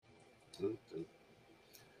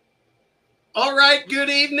All right, good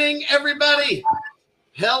evening, everybody.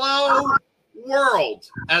 Hello, world,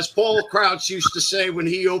 as Paul Crouch used to say when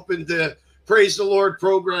he opened the Praise the Lord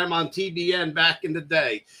program on TBN back in the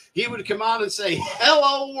day. He would come on and say,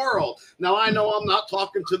 hello, world. Now, I know I'm not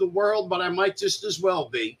talking to the world, but I might just as well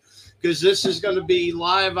be, because this is going to be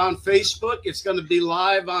live on Facebook. It's going to be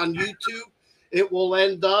live on YouTube. It will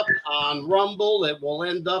end up on Rumble. It will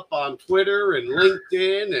end up on Twitter and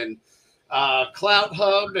LinkedIn and Clout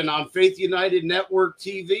Hub and on Faith United Network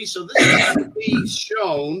TV. So this is going to be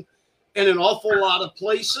shown in an awful lot of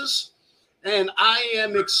places. And I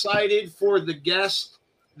am excited for the guest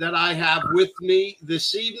that I have with me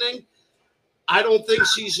this evening. I don't think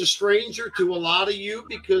she's a stranger to a lot of you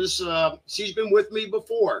because she's been with me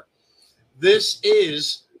before. This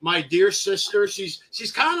is my dear sister.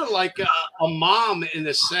 She's kind of like a mom in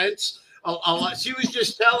a sense. She was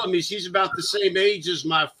just telling me she's about the same age as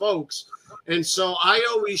my folks. And so I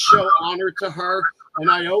always show honor to her, and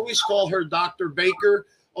I always call her Dr. Baker.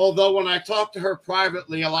 Although when I talk to her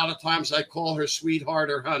privately, a lot of times I call her sweetheart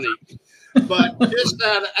or honey. But just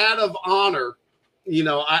out of honor, you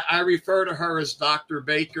know, I refer to her as Dr.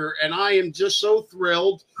 Baker. And I am just so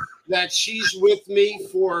thrilled that she's with me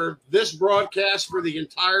for this broadcast for the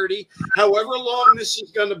entirety. However long this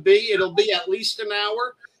is going to be, it'll be at least an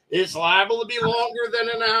hour. It's liable to be longer than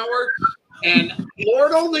an hour. And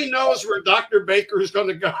Lord only knows where Dr. Baker is going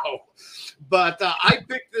to go. But I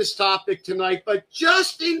picked this topic tonight. But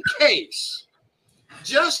just in case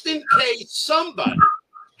somebody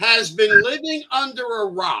has been living under a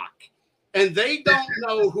rock and they don't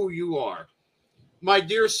know who you are, my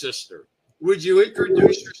dear sister, would you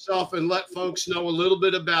introduce yourself and let folks know a little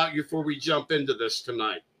bit about you before we jump into this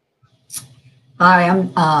tonight? Hi,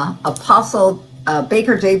 I'm Apostle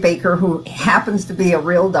Baker J. Baker, who happens to be a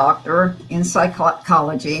real doctor in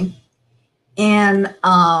psychology. And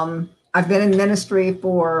I've been in ministry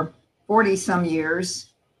for 40-some years.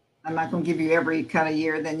 I'm not going to give you every kind of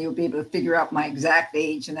year, then you'll be able to figure out my exact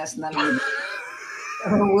age, and that's none of you.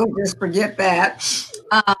 We'll just forget that.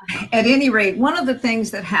 At any rate, one of the things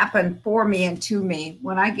that happened for me and to me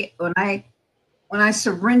when I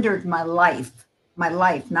surrendered my life,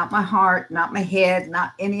 not my heart, not my head,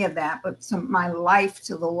 not any of that, but my life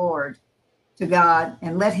to the Lord, to God,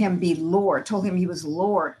 and let him be Lord, told him he was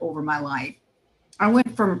Lord over my life. I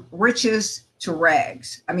went from riches to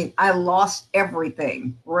rags. I mean, I lost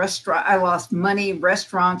everything. I lost money,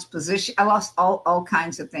 restaurants, position. I lost all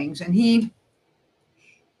kinds of things. And he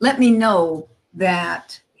let me know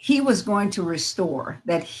that he was going to restore,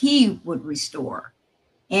 that he would restore.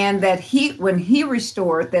 And that when he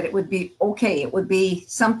restored, that it would be okay. It would be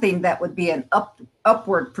something that would be an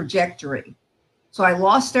upward trajectory. So I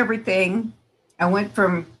lost everything. I went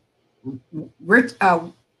from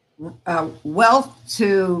wealth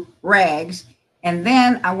to rags, and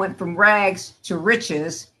then I went from rags to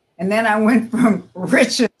riches, and then I went from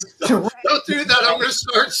riches to rags. Don't do that. I'm going to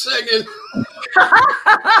start singing.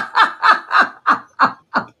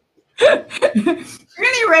 At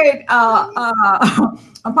any rate,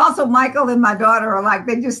 Apostle Michael and my daughter are like,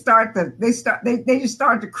 they just start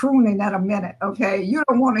to crooning at a minute. Okay, you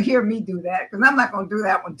don't want to hear me do that because I'm not going to do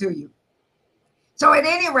that one to you. So at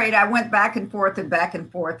any rate, I went back and forth.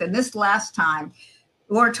 And this last time,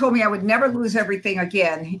 the Lord told me I would never lose everything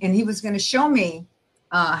again. And he was going to show me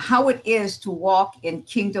how it is to walk in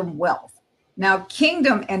kingdom wealth. Now,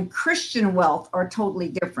 kingdom and Christian wealth are totally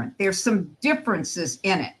different. There's some differences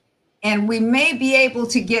in it. And we may be able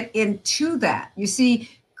to get into that. You see,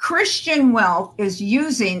 Christian wealth is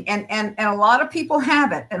using, and a lot of people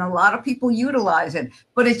have it, and a lot of people utilize it,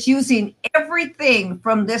 but it's using everything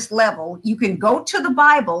from this level. You can go to the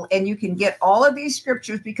Bible and you can get all of these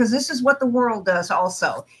scriptures, because this is what the world does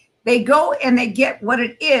also. They go and they get what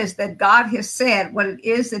it is that God has said, what it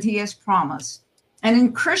is that he has promised. And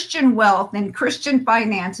in Christian wealth and Christian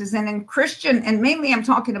finances and in Christian, and mainly I'm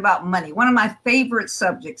talking about money, one of my favorite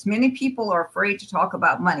subjects. Many people are afraid to talk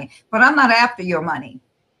about money, but I'm not after your money,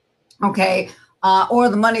 okay? Or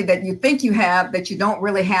the money that you think you have that you don't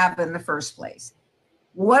really have in the first place.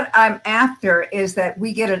 What I'm after is that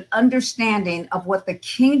we get an understanding of what the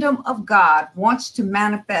kingdom of God wants to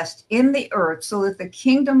manifest in the earth, so that the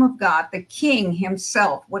kingdom of God, the King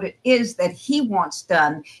himself, what it is that he wants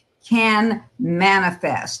done, can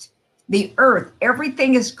manifest. The earth,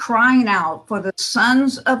 everything is crying out for the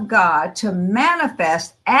sons of God to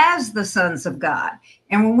manifest as the sons of God.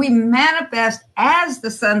 And when we manifest as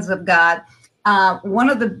the sons of God,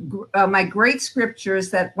 one of my great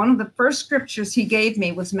scriptures, that one of the first scriptures he gave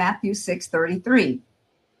me was Matthew 6:33.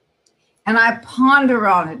 and I ponder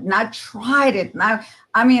on it, and I tried it. And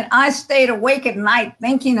I stayed awake at night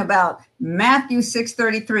thinking about Matthew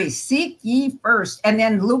 6:33, seek ye first, and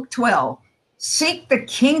then Luke 12, seek the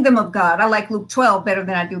kingdom of God. I like Luke 12 better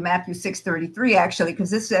than I do Matthew 6:33, actually,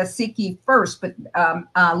 because this says seek ye first, but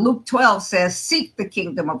Luke 12 says seek the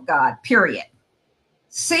kingdom of God, period.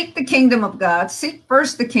 Seek the kingdom of God, seek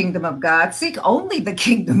first the kingdom of God, seek only the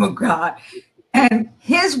kingdom of God, and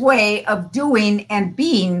his way of doing and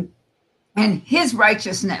being, and his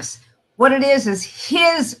righteousness. What it is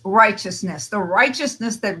his righteousness, the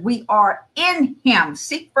righteousness that we are in him.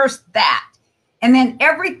 Seek first that. And then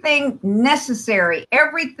everything necessary,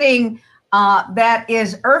 everything that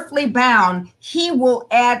is earthly bound, he will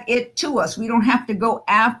add it to us. We don't have to go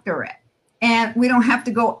after it. And we don't have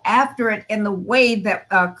to go after it in the way that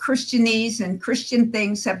Christianese and Christian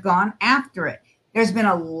things have gone after it. There's been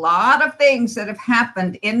a lot of things that have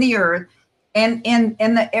happened in the earth, and in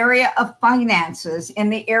the area of finances, in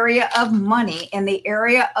the area of money, in the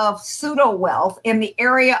area of pseudo wealth, in the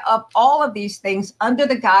area of all of these things under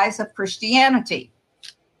the guise of Christianity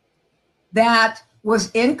that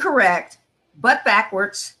was incorrect, but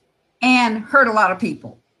backwards, and hurt a lot of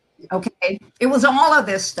people. Okay. It was all of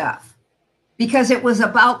this stuff because it was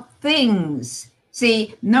about things.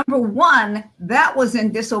 See, number one, that was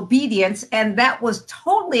in disobedience, and that was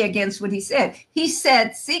totally against what he said. He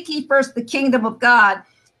said, seek ye first the kingdom of God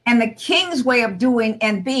and the king's way of doing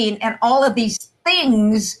and being, and all of these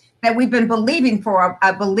things that we've been believing for.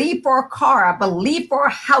 I believe for a car. I believe for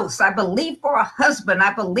a house. I believe for a husband.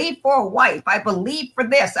 I believe for a wife. I believe for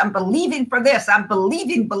this. I'm believing for this. I'm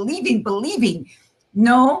believing.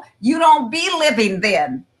 No, you don't be living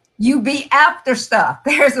then. You be after stuff.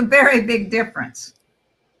 There's a very big difference.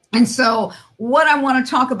 And so what I want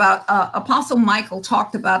to talk about, Apostle Michael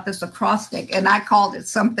talked about this acrostic, and I called it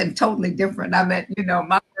something totally different. I meant,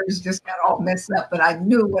 my words just got all messed up, but I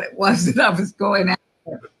knew what it was that I was going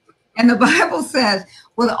after. And the Bible says,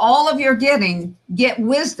 with all of your getting, get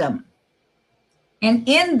wisdom. And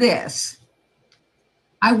in this,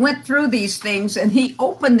 I went through these things, and he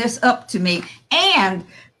opened this up to me. And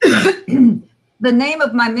the name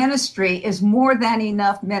of my ministry is More Than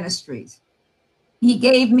Enough Ministries. He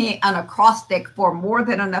gave me an acrostic for More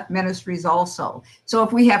Than Enough Ministries also. So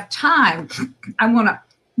if we have time,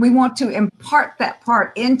 we want to impart that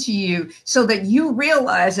part into you so that you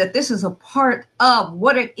realize that this is a part of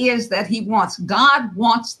what it is that he wants. God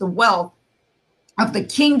wants the wealth of the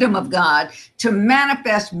kingdom of God to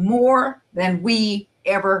manifest more than we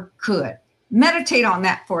ever could. Meditate on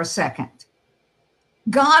that for a second.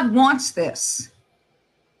 God wants this.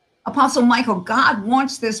 Apostle Michael, God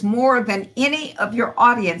wants this more than any of your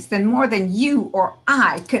audience, than more than you or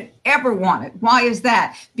I could ever want it. Why is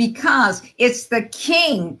that? Because it's the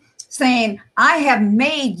king saying, I have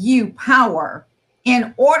made you power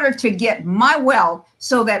in order to get my wealth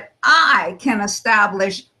so that I can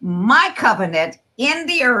establish my covenant in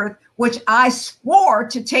the earth, which I swore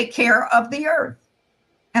to take care of the earth.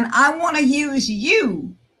 And I want to use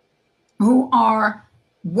you who are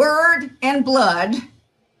word and blood.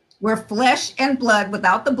 We're flesh and blood.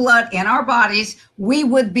 Without the blood in our bodies, we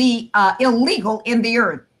would be illegal in the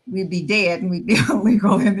earth. We'd be dead and we'd be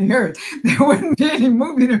illegal in the earth. There wouldn't be any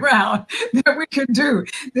moving around that we could do.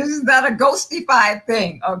 This is not a ghostified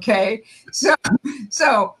thing, okay?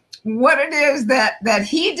 So what it is that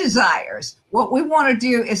he desires, what we want to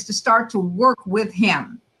do is to start to work with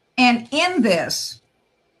him. And in this,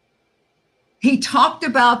 he talked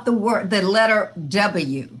about the letter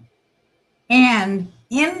W. And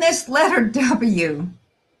in this letter W,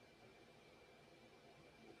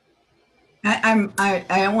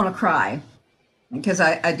 I want to cry because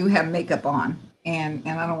I do have makeup on and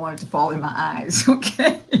I don't want it to fall in my eyes.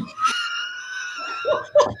 Okay.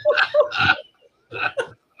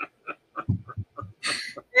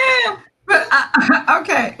 Yeah, but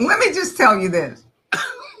okay, let me just tell you this.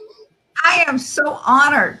 I am so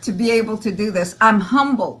honored to be able to do this. I'm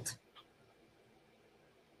humbled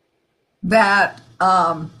that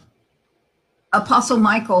Apostle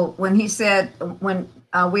Michael, when he said, when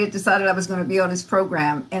we had decided I was going to be on his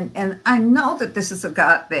program, and I know that this is a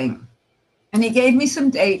God thing, and he gave me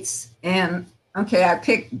some dates, and okay, I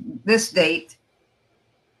picked this date,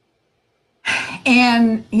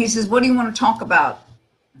 and he says, what do you want to talk about?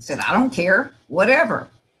 I said, I don't care, whatever.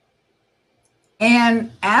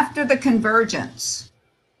 And after the convergence,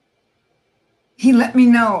 he let me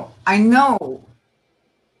know, I know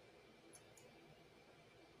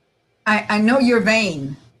your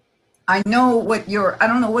vein. I know what I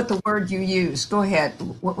don't know what the word you use. Go ahead.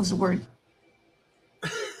 What was the word?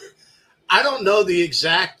 I don't know the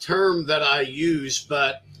exact term that I use,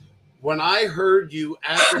 but when I heard you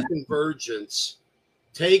at the convergence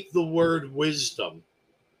take the word wisdom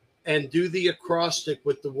and do the acrostic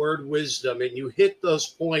with the word wisdom, and you hit those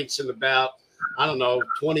points in about, I don't know,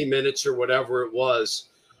 20 minutes or whatever it was,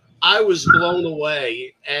 I was blown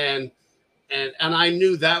away. And I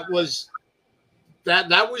knew that was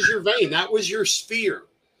your vein. That was your sphere.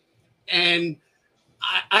 And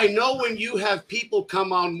I know when you have people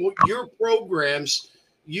come on your programs,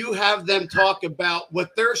 you have them talk about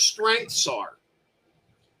what their strengths are.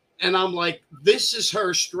 And I'm like, this is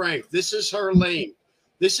her strength. This is her lane.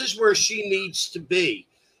 This is where she needs to be.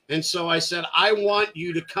 And so I said, I want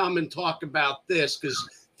you to come and talk about this, because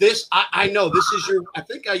this, I know this is your, I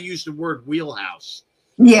think I used the word wheelhouse.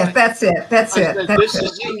 Yes, that's it. That's it. This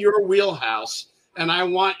is in your wheelhouse, and I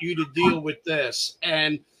want you to deal with this.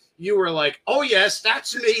 And you were like, oh, yes,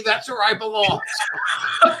 that's me. That's where I belong.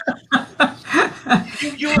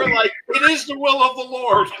 You were like, it is the will of the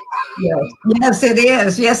Lord. Yes, it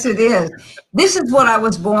is. Yes, it is. This is what I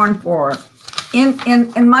was born for.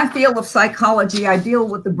 In my field of psychology, I deal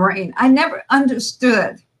with the brain. I never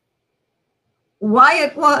understood why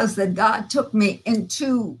it was that God took me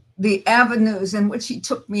into the avenues in which he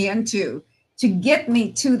took me into to get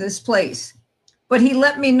me to this place. But he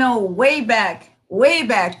let me know way back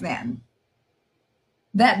then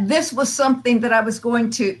that this was something that I was going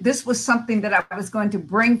to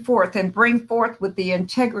bring forth with the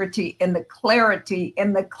integrity and the clarity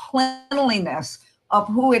and the cleanliness of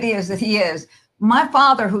who it is that he is. My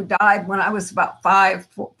father, who died when I was about five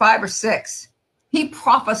or six, he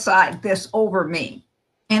prophesied this over me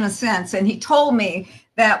in a sense. And he told me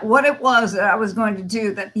that what it was that I was going to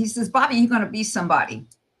do, that he says, Bobby, you're going to be somebody.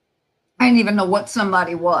 I didn't even know what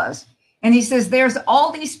somebody was. And he says, there's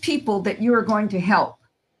all these people that you are going to help.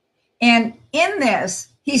 And in this,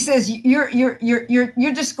 he says, you're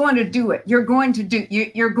just going to do it. You're going to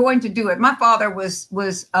do it. My father was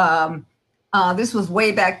this was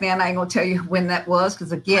way back then. I ain't gonna tell you when that was,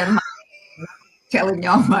 because again, telling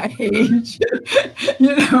y'all my age,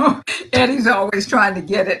 you know, Eddie's always trying to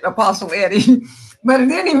get it, Apostle Eddie. But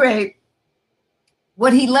at any rate,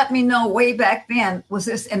 what he let me know way back then was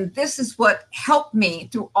this, and this is what helped me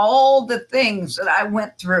through all the things that I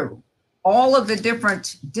went through, all of the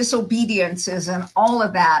different disobediences and all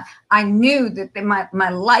of that. I knew that my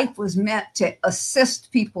life was meant to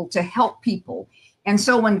assist people, to help people. And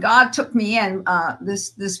so when God took me in,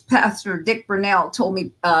 this pastor, Dick Burnell, told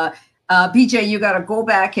me, BJ, you got to go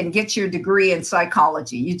back and get your degree in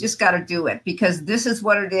psychology. You just got to do it, because this is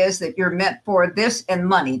what it is that you're meant for, this and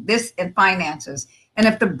money, this and finances. And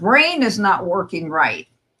if the brain is not working right,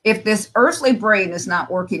 if this earthly brain is not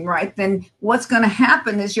working right, then what's going to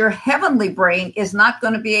happen is your heavenly brain is not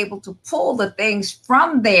going to be able to pull the things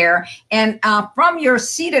from there and from your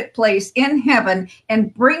seated place in heaven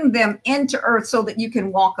and bring them into earth so that you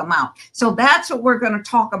can walk them out. So that's what we're going to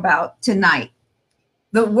talk about tonight.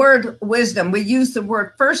 The word wisdom, we use the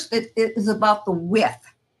word first, it is about the width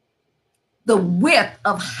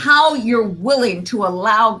of how you're willing to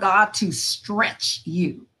allow God to stretch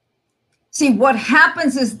you. See, what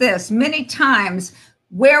happens is this: many times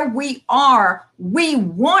where we are, we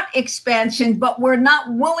want expansion, but we're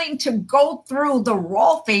not willing to go through the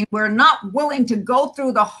roughing. We're not willing to go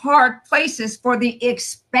through the hard places for the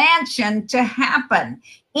expansion to happen.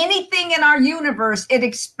 Anything in our universe, it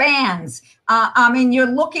expands. You're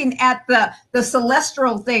looking at the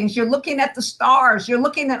celestial things. You're looking at the stars. You're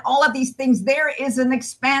looking at all of these things. There is an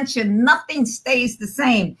expansion. Nothing stays the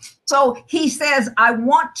same. So he says, I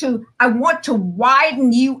want to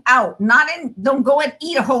widen you out. Don't go and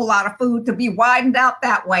eat a whole lot of food to be widened out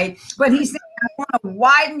that way. But he said, I want to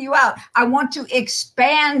widen you out. I want to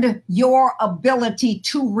expand your ability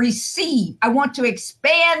to receive. I want to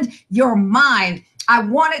expand your mind. I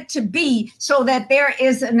want it to be so that there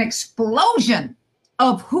is an explosion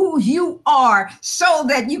of who you are, so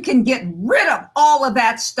that you can get rid of all of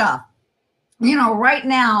that stuff. You know, right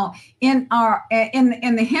now in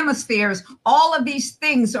the hemispheres, all of these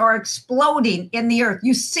things are exploding in the earth.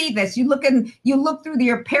 You see this. You look through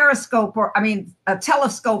your periscope,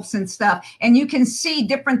 telescopes and stuff, and you can see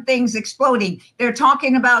different things exploding. They're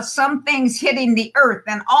talking about some things hitting the earth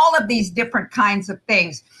and all of these different kinds of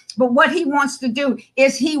things. But what he wants to do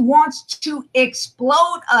is he wants to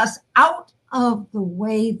explode us out of the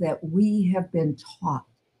way that we have been taught.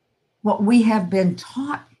 What we have been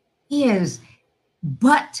taught is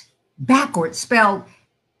but backwards, spelled.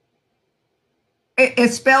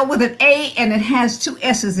 It's spelled with an A and it has two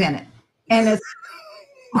S's in it. And it's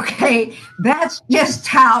okay. That's just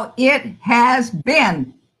how it has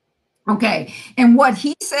been. Okay. And what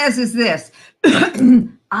he says is this: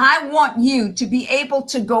 I want you to be able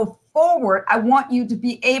to go forward, I want you to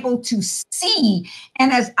be able to see.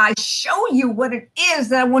 And as I show you what it is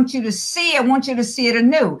that I want you to see, I want you to see it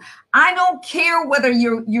anew. I don't care whether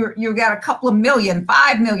you got a couple of million,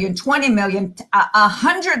 5 million, 20 million,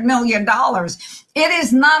 $100 million. It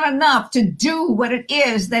is not enough to do what it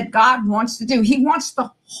is that God wants to do. He wants the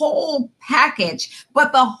whole package,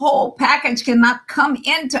 but the whole package cannot come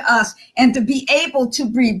into us and to be able to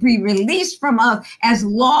be released from us as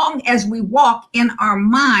long as we walk in our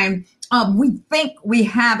mind. We think we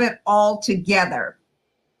have it all together.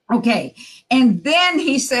 Okay. And then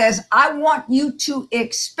he says, I want you to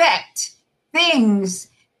expect things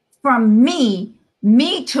from me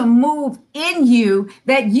to move in you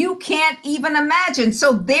that you can't even imagine.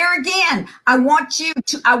 So there again, I want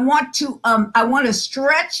to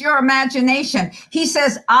stretch your imagination. He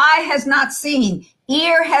says, eye has not seen,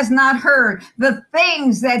 ear has not heard the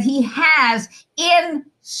things that he has in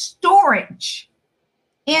storage,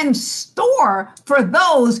 in store for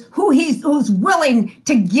those who's willing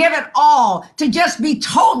to give it all, to just be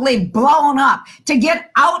totally blown up, to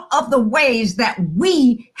get out of the ways that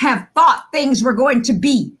we have thought things were going to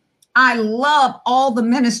be. I love all the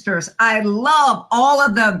ministers. I love all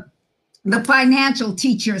of the financial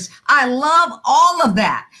teachers. I love all of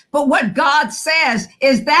that. But what God says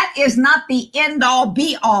is that is not the end all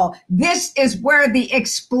be all. This is where the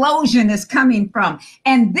explosion is coming from.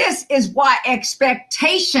 And this is why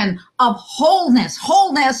expectation of wholeness,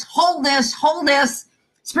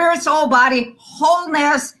 spirit, soul, body,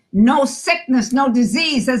 wholeness, no sickness, no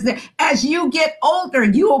disease. As you get older,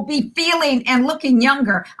 you will be feeling and looking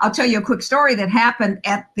younger. I'll tell you a quick story that happened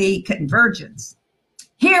at the Convergence.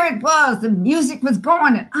 Here it was, the music was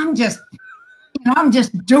going, and I'm just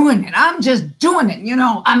doing it.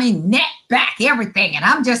 I mean, neck, back, everything. And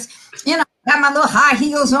I'm just, got my little high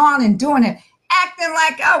heels on and doing it, acting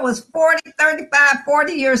like I was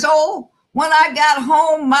 40 years old. When I got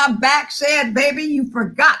home, my back said, baby, you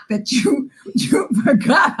forgot that you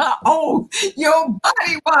forgot how old your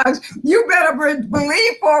body was. You better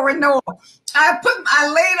believe for renewal. I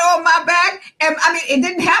laid on my back, and I mean, it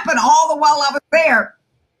didn't happen all the while I was there.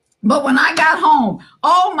 But when I got home,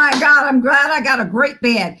 oh my God, I'm glad I got a great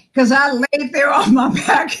bed, because I laid there on my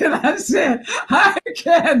back and I said, I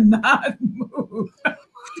cannot move.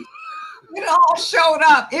 It all showed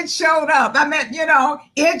up. It showed up. I mean,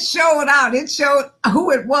 it showed out. It showed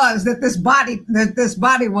who it was that this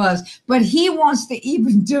body was. But he wants to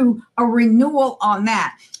even do a renewal on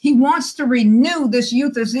that. He wants to renew this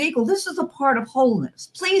youth as eagle. This is a part of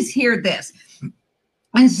wholeness. Please hear this.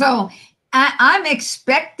 And so I'm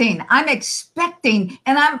expecting, and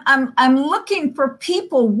I'm looking for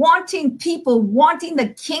people wanting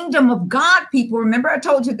the kingdom of God. People, remember I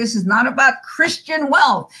told you this is not about Christian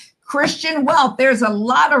wealth. There's a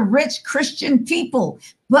lot of rich Christian people,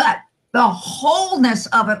 but the wholeness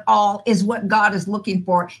of it all is what God is looking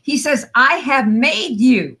for. He says, I have made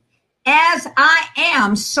you as I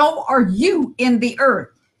am, so are you in the earth.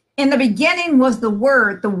 In the beginning was the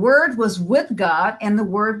Word was with God, and the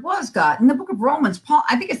Word was God. In the book of Romans, Paul,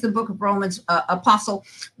 I think it's the book of Romans, apostle,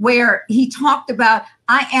 where he talked about,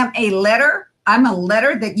 I am a letter. I'm a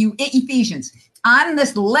letter that Ephesians, I'm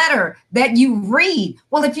this letter that you read.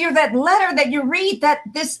 Well, if you're that letter that you read,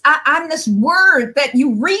 I'm this word that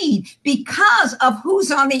you read because of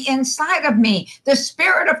who's on the inside of me, the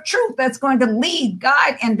Spirit of truth that's going to lead,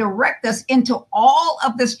 guide, and direct us into all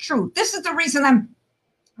of this truth. This is the reason I'm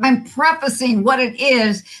prefacing what it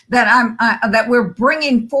is that that we're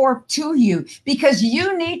bringing forth to you, because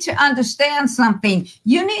you need to understand something.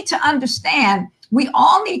 You need to understand. We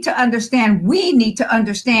all need to understand. We need to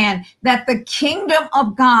understand that the kingdom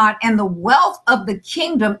of God and the wealth of the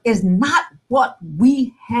kingdom is not what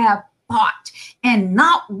we have thought and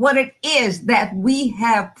not what it is that we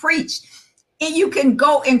have preached. And you can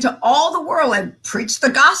go into all the world and preach the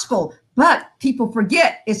gospel, but people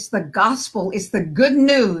forget it's the gospel. It's the good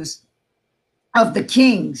news of the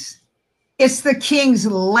kings. It's the king's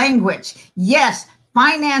language. Yes,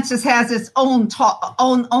 finances has its own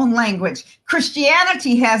language.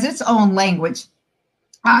 Christianity has its own language.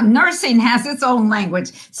 Nursing has its own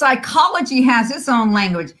language. Psychology has its own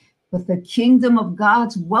language. But the kingdom of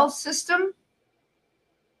God's wealth system,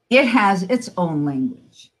 it has its own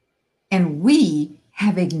language. And we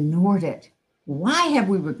have ignored it. Why have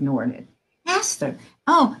we ignored it? Pastor,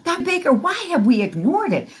 Dr. Baker, why have we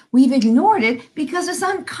ignored it? We've ignored it because it's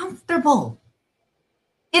uncomfortable.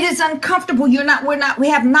 It is uncomfortable. We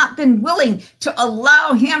have not been willing to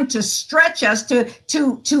allow him to stretch us,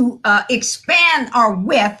 to expand our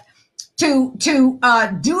width, to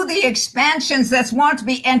do the expansions that's want to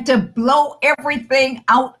be, and to blow everything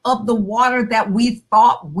out of the water that we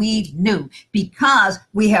thought we knew, because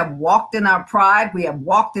we have walked in our pride, we have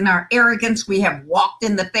walked in our arrogance, we have walked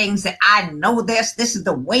in the things that I know this is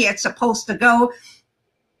the way it's supposed to go.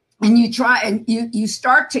 And you try and you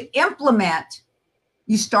start to implement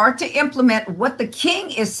what the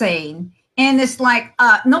king is saying, and it's like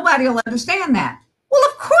nobody will understand that. Well,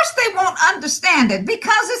 of course they won't understand it,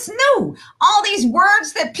 because it's new. All these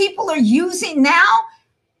words that people are using now,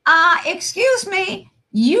 excuse me,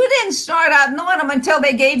 you didn't start out knowing them until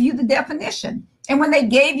they gave you the definition. And when they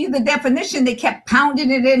gave you the definition, they kept pounding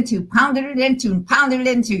it into.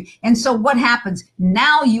 And so what happens?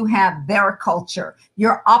 Now you have their culture.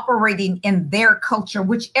 You're operating in their culture,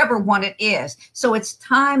 whichever one it is. So it's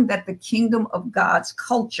time that the kingdom of God's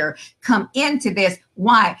culture come into this.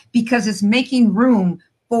 Why? Because it's making room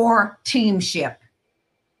for teamship.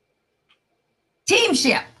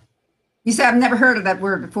 Teamship. You say, I've never heard of that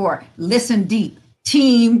word before. Listen deep.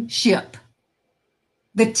 Teamship.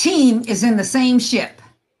 The team is in the same ship.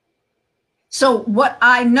 So what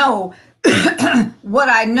I know,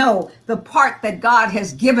 the part that God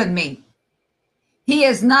has given me, he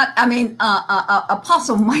is not,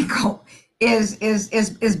 Apostle Michael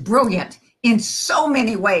is brilliant in so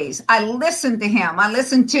many ways. I listen to him. I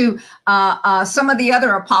listen to some of the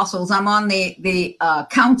other apostles. I'm on the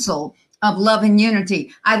council of Love and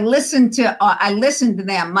Unity. I listen to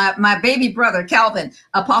them. My baby brother, Calvin,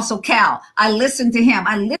 Apostle Cal, I listen to him.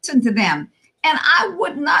 I listen to them. And I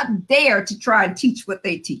would not dare to try and teach what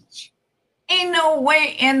they teach. Ain't no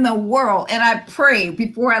way in the world. And I pray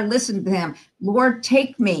before I listen to him, Lord,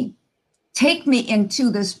 take me into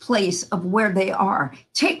this place of where they are.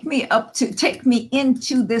 Take me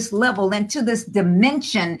into this level, into this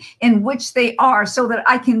dimension in which they are, so that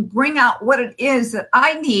I can bring out what it is that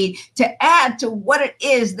I need to add to what it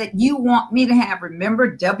is that you want me to have.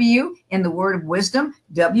 Remember, W in the word of wisdom,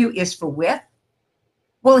 W is for with.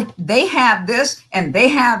 Well, they have this, and they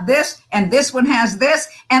have this, and this one has this,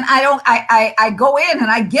 and I go in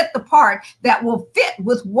and I get the part that will fit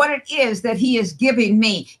with what it is that he is giving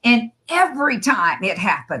me. And every time it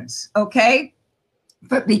happens, okay?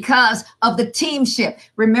 But because of the teamship,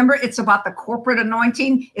 remember, it's about the corporate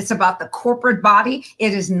anointing. It's about the corporate body.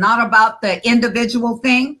 It is not about the individual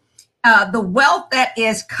thing. The wealth that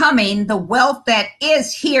is coming, the wealth that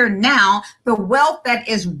is here now, the wealth that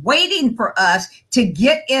is waiting for us to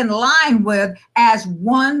get in line with as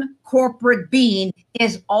one corporate being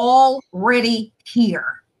is already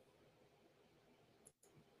here.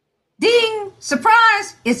 Ding,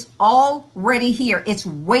 surprise, it's already here. It's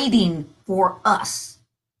waiting for us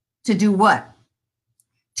to do what?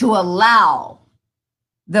 To allow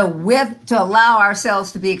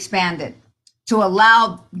ourselves to be expanded. To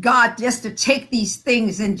allow God just to take these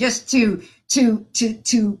things and just to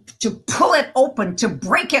pull it open, to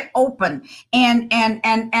break it open,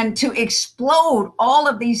 and to explode all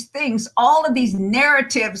of these things, all of these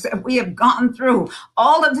narratives that we have gone through,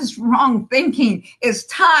 all of this wrong thinking. It's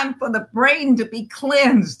time for the brain to be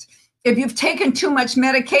cleansed. If you've taken too much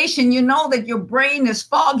medication, you know that your brain is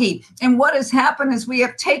foggy. And what has happened is we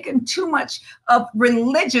have taken too much of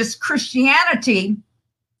religious Christianity,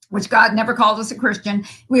 which God never called us a Christian.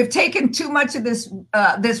 We have taken too much of this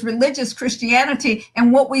religious Christianity,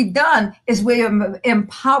 and what we've done is we have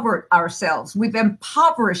empowered ourselves. We've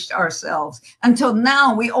impoverished ourselves until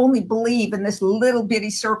now we only believe in this little bitty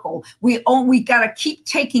circle. We got to keep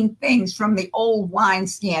taking things from the old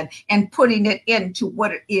wineskin and putting it into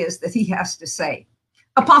what it is that he has to say.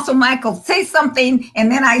 Apostle Michael, say something,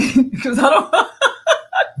 and then because I don't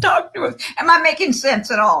talk to us. Am I making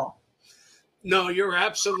sense at all? No, you're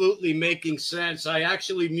absolutely making sense. I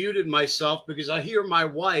actually muted myself because I hear my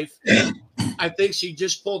wife. I think she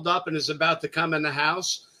just pulled up and is about to come in the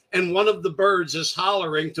house, and one of the birds is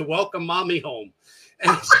hollering to welcome mommy home.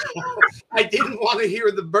 And so I didn't want to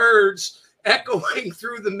hear the birds echoing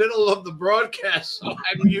through the middle of the broadcast, so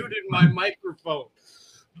I muted my microphone.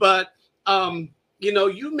 But,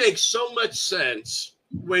 you make so much sense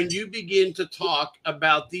when you begin to talk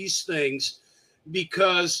about these things,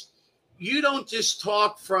 because you don't just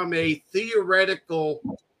talk from a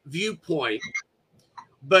theoretical viewpoint,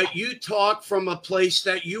 but you talk from a place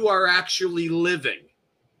that you are actually living.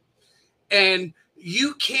 And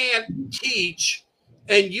you can't teach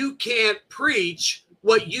and you can't preach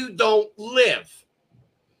what you don't live,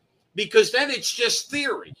 because then it's just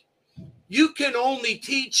theory. You can only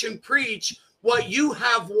teach and preach what you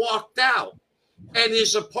have walked out and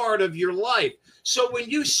is a part of your life. So when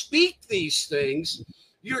you speak these things,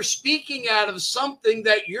 you're speaking out of something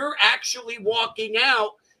that you're actually walking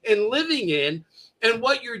out and living in. And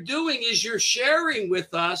what you're doing is you're sharing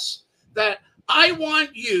with us that I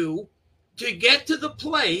want you to get to the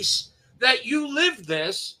place that you live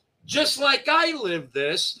this just like I live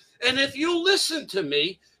this. And if you listen to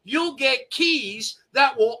me, you'll get keys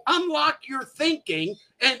that will unlock your thinking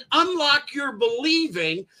and unlock your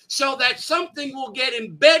believing so that something will get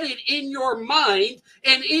embedded in your mind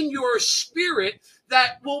and in your spirit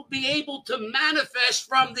that will be able to manifest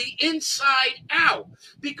from the inside out,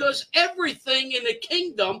 because everything in the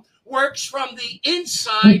kingdom works from the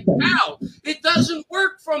inside out. It doesn't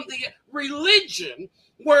work from the religion,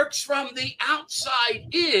 works from the outside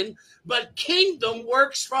in, but kingdom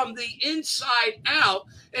works from the inside out.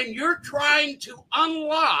 And you're trying to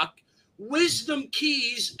unlock wisdom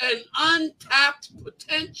keys and untapped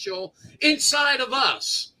potential inside of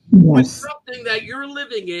us. Yes. With something that you're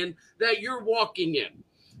living in, that you're walking in.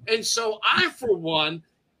 And so I, for one,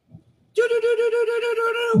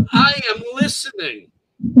 I am listening.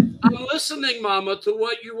 I'm listening, Mama, to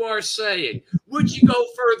what you are saying. Would you go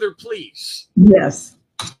further, please? Yes.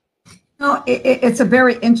 No, it's a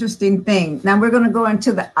very interesting thing. Now we're going to go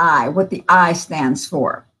into the I, what the I stands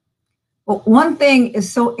for. But one thing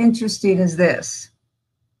is so interesting is this.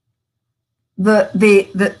 The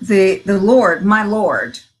Lord, my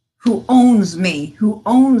Lord, who owns me, who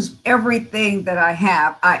owns everything that I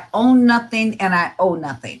have. I own nothing and I owe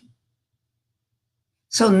nothing.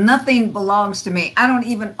 So nothing belongs to me. I don't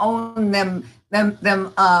even own them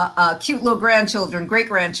cute little grandchildren, great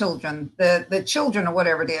grandchildren, the children or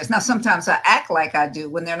whatever it is. Now, sometimes I act like I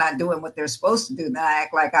do when they're not doing what they're supposed to do. Then I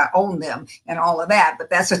act like I own them and all of that,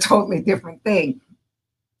 but that's a totally different thing.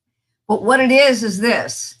 But what it is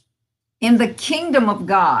this: in the kingdom of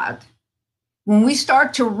God, when we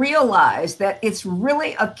start to realize that it's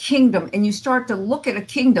really a kingdom and you start to look at a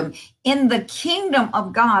kingdom, in the kingdom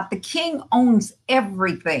of God, the king owns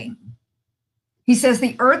everything. He says,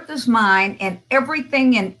 the earth is mine and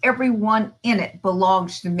everything and everyone in it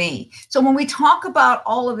belongs to me. So when we talk about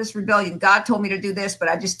all of this rebellion, God told me to do this, but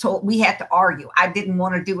we had to argue. I didn't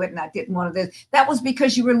want to do it and I didn't want to do it. That was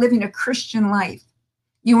because you were living a Christian life.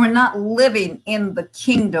 You were not living in the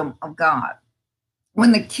kingdom of God.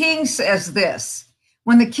 When the king says this,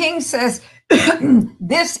 when the king says,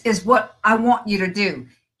 this is what I want you to do,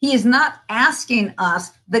 he is not asking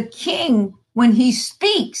us. The king, when he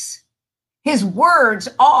speaks, his words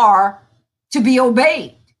are to be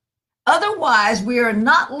obeyed. Otherwise, we are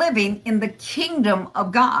not living in the kingdom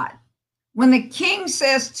of God. When the king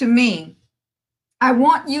says to me, I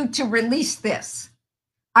want you to release this.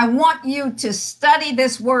 I want you to study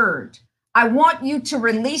this word. I want you to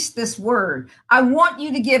release this word. I want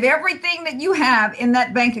you to give everything that you have in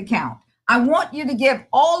that bank account. I want you to give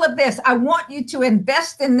all of this. I want you to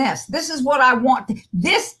invest in this. This is what I want.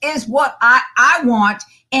 This is what I want.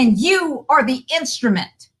 And you are the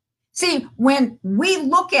instrument. See, when we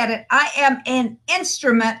look at it, I am an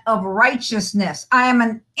instrument of righteousness. I am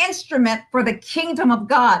an instrument for the kingdom of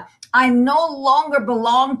God. I no longer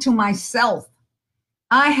belong to myself.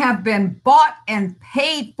 I have been bought and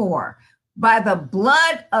paid for by the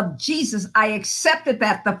blood of Jesus. I accepted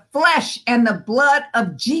that, the flesh and the blood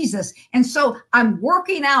of Jesus. And so I'm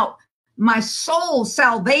working out my soul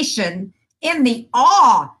salvation in the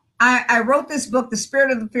awe. I wrote this book, The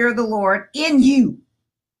Spirit of the Fear of the Lord, in you.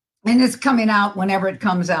 And it's coming out whenever it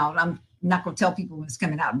comes out. I'm not going to tell people when it's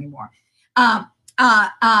coming out anymore.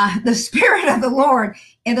 The Spirit of the Lord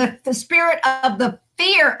and the Spirit of the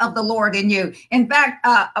fear of the Lord in you. In fact,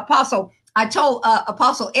 Apostle, I told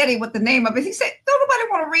Apostle Eddie what the name of it. He said, don't nobody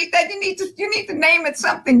want to read that. You need to name it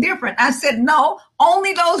something different. I said, no,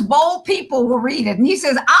 only those bold people will read it. And he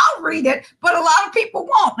says, I'll read it, but a lot of people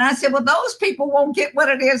won't. And I said, well, those people won't get what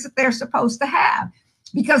it is that they're supposed to have.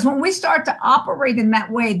 Because when we start to operate in that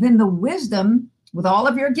way, then the wisdom, with all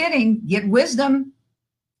of your get wisdom.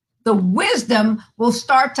 The wisdom will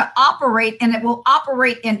start to operate, and it will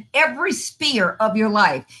operate in every sphere of your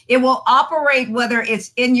life. It will operate whether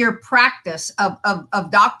it's in your practice of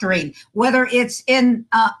doctoring, whether it's in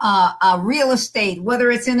real estate,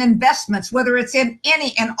 whether it's in investments, whether it's in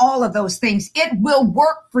any and all of those things. It will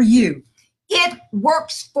work for you. It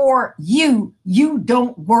works for you. You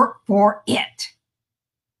don't work for it.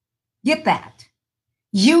 Get that?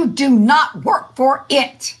 You do not work for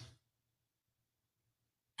it.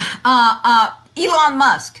 Elon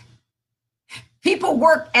Musk. People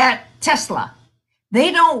work at Tesla.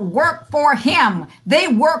 They don't work for him. They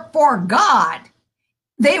work for God.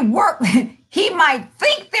 They work. He might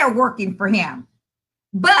think they're working for him,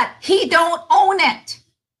 but he don't own it.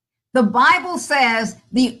 The Bible says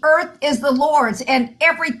the earth is the Lord's and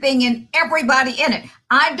everything and everybody in it.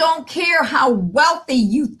 I don't care how wealthy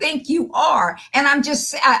you think you are. And I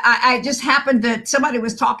just happened to, somebody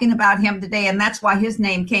was talking about him today, and that's why his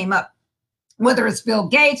name came up. Whether it's Bill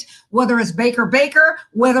Gates, whether it's Baker,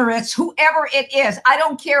 whether it's whoever it is, I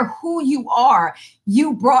don't care who you are.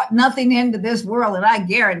 You brought nothing into this world, and I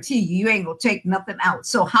guarantee you ain't gonna take nothing out.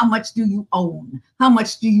 So how much do you own? How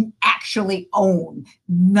much do you actually own?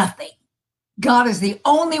 Nothing. God is the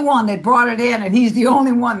only one that brought it in, and he's the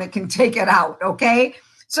only one that can take it out, okay?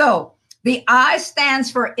 So the I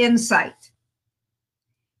stands for insight.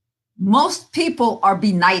 Most people are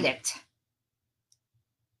benighted.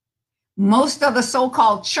 Most of the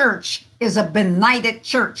so-called church is a benighted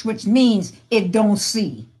church, which means it don't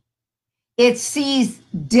see. It sees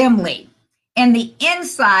dimly. And the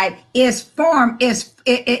inside is form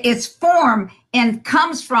and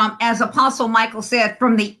comes from, as Apostle Michael said,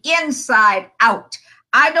 from the inside out.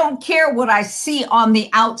 I don't care what I see on the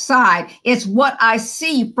outside. It's what I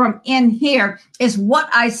see from in here. It's what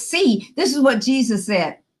I see. This is what Jesus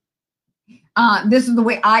said. This is the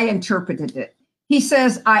way I interpreted it. He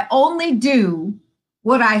says, I only do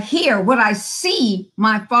what I hear, what I see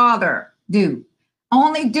my Father do.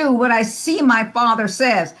 Only do what I see my Father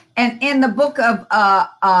says. And in the book of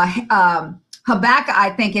Habakkuk,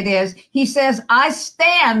 I think it is, he says, I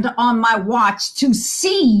stand on my watch to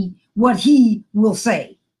see what he will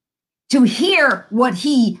say. To hear what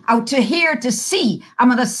to see. I'm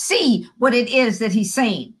going to see what it is that he's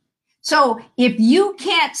saying. So if you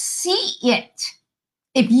can't see it,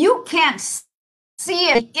 if you can't see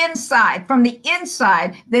it inside, from the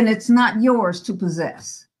inside, then it's not yours to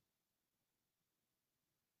possess.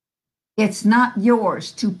 It's not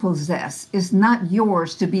yours to possess. It's not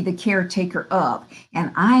yours to be the caretaker of.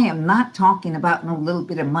 And I am not talking about no little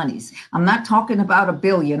bit of monies. I'm not talking about $1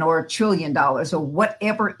 billion or $1 trillion or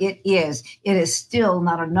whatever it is. It is still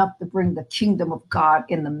not enough to bring the kingdom of God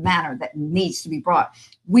in the manner that needs to be brought.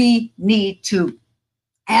 We need to,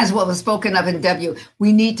 as what was spoken of in W,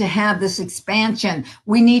 we need to have this expansion.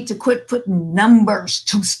 We need to quit putting numbers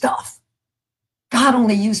to stuff. God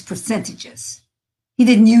only used percentages. He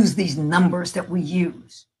didn't use these numbers that we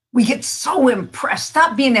use. We get so impressed.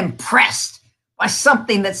 Stop being impressed by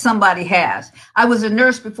something that somebody has. I was a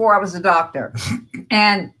nurse before I was a doctor,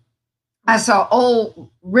 and I saw old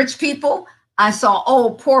rich people. I saw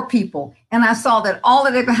old poor people, and I saw that all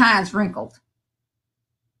of their behinds wrinkled.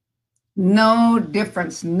 No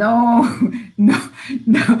difference. No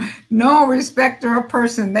respecter of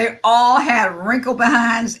person. They all had wrinkled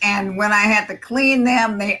behinds, and when I had to clean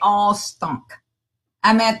them, they all stunk.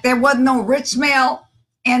 I mean, there wasn't no rich smell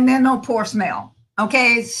and then no poor smell.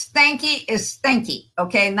 Okay, stanky is stanky.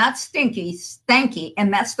 Okay, not stinky, stanky,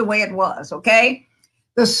 and that's the way it was. Okay,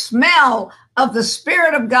 the smell of the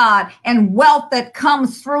Spirit of God and wealth that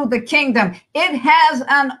comes through the kingdom, it has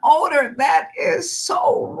an odor that is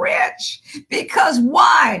so rich. Because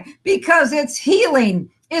why? Because it's healing,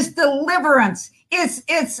 it's deliverance, it's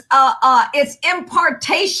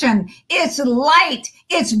impartation, it's light,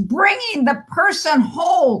 it's bringing the person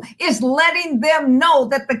whole, it's letting them know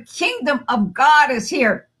that the kingdom of God is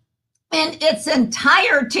here in its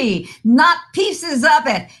entirety, not pieces of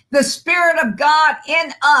it. The Spirit of God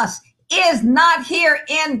in us is not here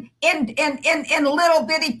in little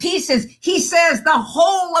bitty pieces. He says the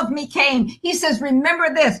whole of me came. He says,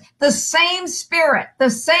 remember this, the same spirit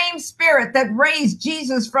that raised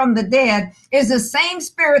Jesus from the dead is the same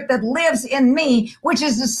spirit that lives in me, which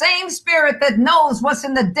is the same spirit that knows what's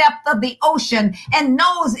in the depth of the ocean and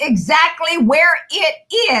knows exactly where it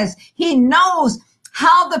is. He knows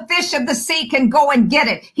how the fish of the sea can go and get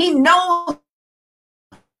it. He knows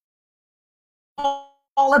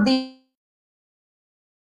all of the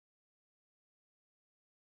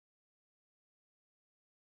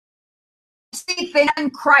in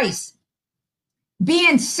Christ,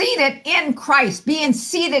 being seated in Christ, being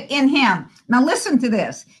seated in him. Now listen to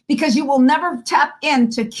this, because you will never tap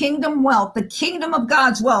into kingdom wealth, the kingdom of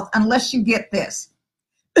God's wealth, unless you get this.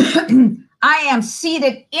 I am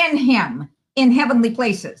seated in him in heavenly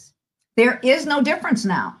places. There is no difference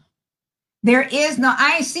now. There is no,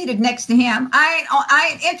 I ain't seated next to him.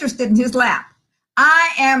 I ain't interested in his lap. I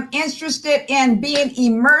am interested in being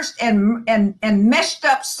immersed and meshed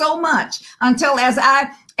up so much until as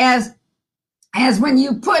when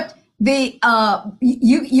you put the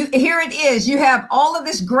you here it is, you have all of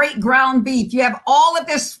this great ground beef, you have all of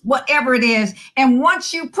this whatever it is, and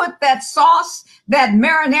once you put that sauce, that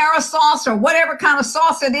marinara sauce or whatever kind of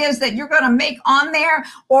sauce it is that you're going to make on there,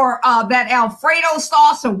 or that Alfredo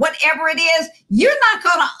sauce or whatever it is, you're not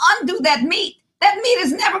going to undo that meat. That meat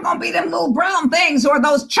is never going to be them little brown things or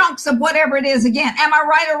those chunks of whatever it is again. Am I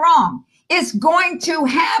right or wrong? It's going to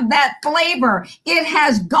have that flavor. It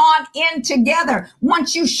has gone in together.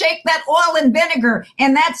 Once you shake that oil and vinegar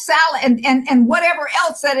and that salad and whatever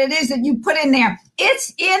else that it is that you put in there,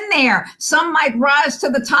 it's in there. Some might rise to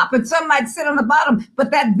the top and some might sit on the bottom,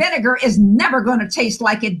 but that vinegar is never going to taste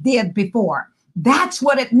like it did before. That's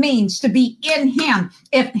what it means to be in him.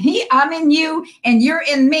 If I'm in you and you're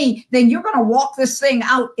in me, then you're going to walk this thing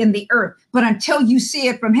out in the earth. But until you see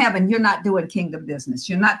it from heaven, you're not doing kingdom business.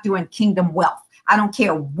 You're not doing kingdom wealth. I don't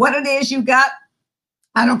care what it is you got.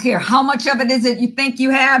 I don't care how much of it is that you think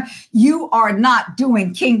you have. You are not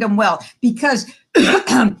doing kingdom wealth, because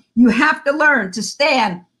you have to learn to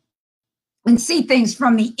stand and see things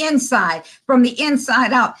from the inside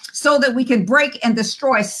out, so that we can break and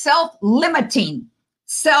destroy self-limiting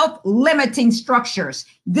structures.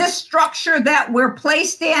 This structure that we're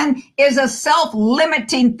placed in is a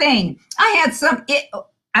self-limiting thing. I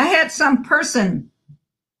had some person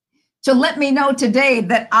to let me know today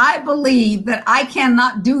that I believe that I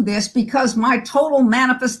cannot do this because my total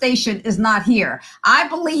manifestation is not here. I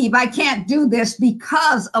believe I can't do this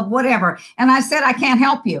because of whatever. And I said, I can't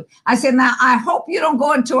help you. I said, now I hope you don't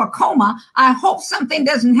go into a coma. I hope something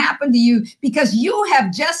doesn't happen to you, because you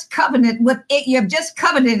have just covenanted with it. You have just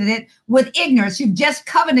covenanted it with ignorance. You've just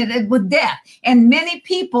covenanted it with death. And many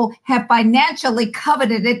people have financially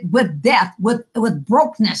covenanted it with death, with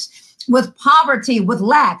brokenness, with poverty, with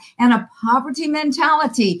lack, and a poverty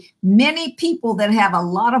mentality. Many people that have a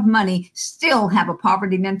lot of money still have a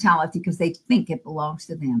poverty mentality because they think it belongs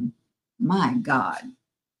to them. My God.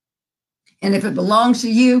 And if it belongs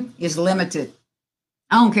to you, it's limited.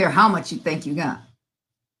 I don't care how much you think you got.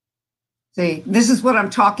 See, this is what I'm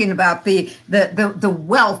talking about, the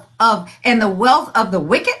wealth of, and the wealth of the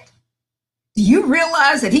wicked. Do you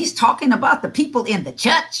realize that he's talking about the people in the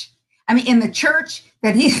church? I mean, in the church,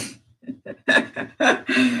 that he...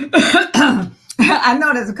 I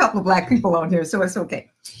know there's a couple of black people on here, so it's okay.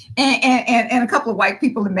 And a couple of white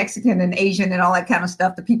people, and Mexican and Asian and all that kind of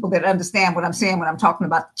stuff, the people that understand what I'm saying when I'm talking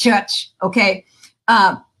about the church, okay?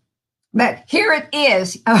 But here it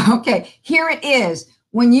is, okay, here it is.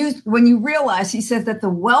 When you realize, he says that the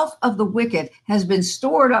wealth of the wicked has been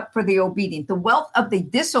stored up for the obedient. The wealth of the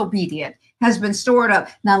disobedient has been stored up.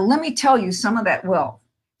 Now, let me tell you some of that wealth.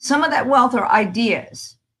 Some of that wealth are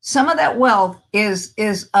ideas. Some of that wealth is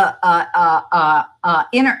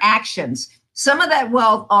interactions. Some of that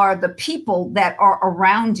wealth are the people that are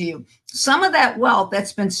around you. Some of that wealth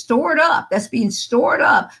that's been stored up, that's being stored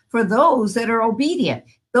up for those that are obedient.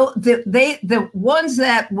 The ones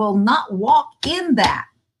that will not walk in that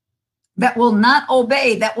will not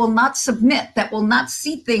obey, that will not submit, that will not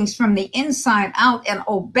see things from the inside out and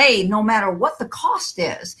obey, no matter what the cost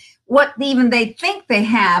is. What even they think they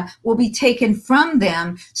have will be taken from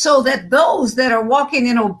them, so that those that are walking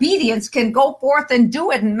in obedience can go forth and do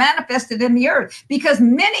it and manifest it in the earth. Because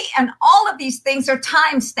many and all of these things are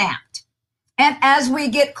time stamped. And as we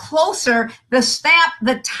get closer,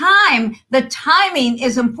 the timing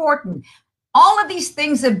is important. All of these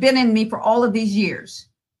things have been in me for all of these years.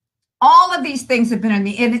 All of these things have been in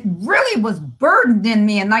me. And it really was burdened in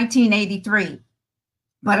me in 1983.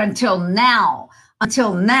 But until now,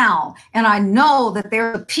 and I know that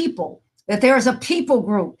there's a people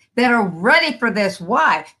group that are ready for this.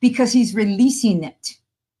 Why? Because he's releasing it.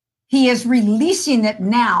 He is releasing it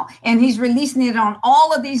now, and he's releasing it on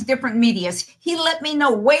all of these different medias. He let me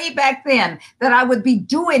know way back then that I would be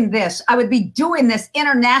doing this. I would be doing this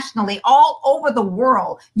internationally, all over the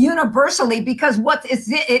world, universally, because what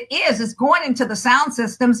it is going into the sound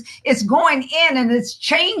systems. It's going in and it's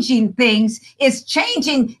changing things. It's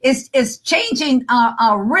changing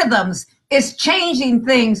rhythms. It's changing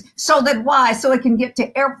things so that why? So it can get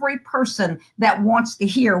to every person that wants to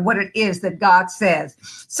hear what it is that God says.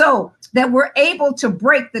 So that we're able to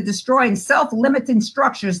break the destroying self-limiting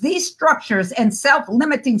structures, these structures and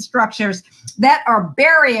self-limiting structures that are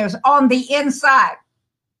barriers on the inside,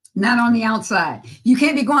 not on the outside. You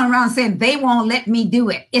can't be going around saying they won't let me do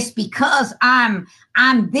it. It's because I'm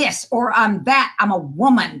this, or I'm that. I'm a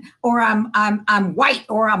woman, or I'm white,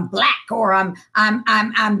 or I'm black, or I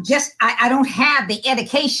don't have the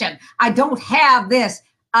education. I don't have this.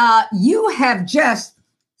 You have just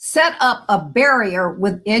set up a barrier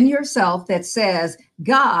within yourself that says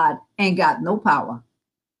God ain't got no power.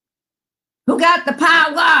 Who got the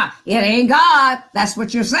power? It ain't God. That's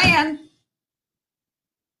what you're saying.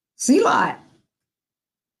 Selah.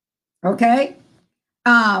 Okay.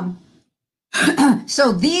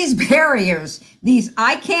 So these barriers, these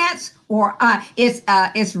I can'ts, or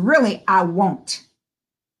it's really I won't.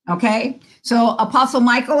 Okay, so Apostle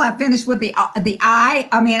Michael, I finished with the I.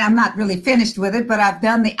 I mean, I'm not really finished with it, but I've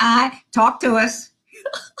done the I. Talk to us.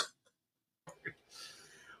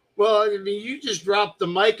 Well, I mean, you just dropped the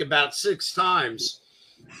mic about 6 times,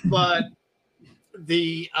 but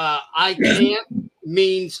the I can't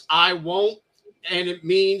means I won't, and it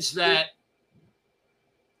means that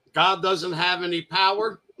God doesn't have any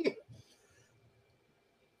power.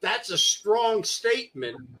 That's a strong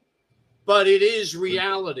statement, but it is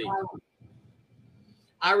reality.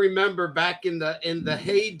 I remember back in the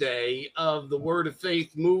heyday of the Word of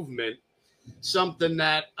Faith movement, something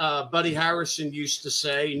that Buddy Harrison used to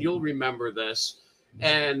say, and you'll remember this,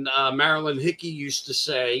 and Marilyn Hickey used to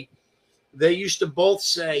say, they used to both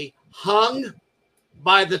say, hung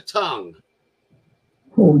by the tongue.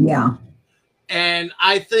 Oh, yeah. And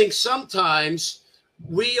I think sometimes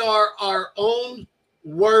we are our own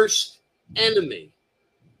worst enemy,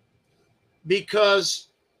 because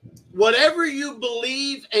whatever you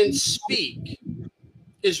believe and speak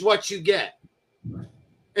is what you get.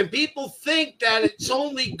 And people think that it's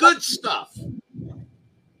only good stuff.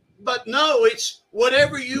 But no, it's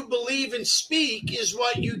whatever you believe and speak is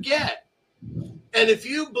what you get. And if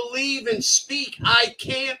you believe and speak, I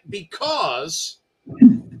can't because,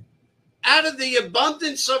 out of the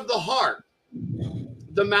abundance of the heart,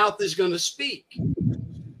 the mouth is going to speak.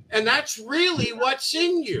 And that's really what's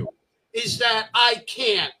in you, is that I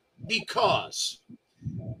can't because.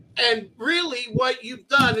 And really what you've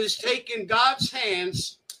done is taken God's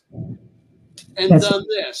hands and done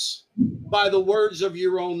this by the words of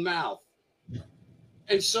your own mouth.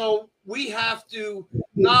 And so we have to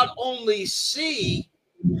not only see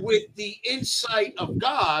with the insight of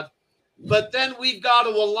God, but then we've got to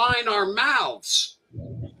align our mouths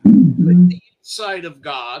with the insight of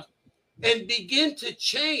God and begin to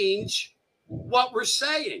change what we're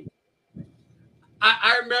saying.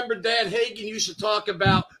 I remember Dad Hagin used to talk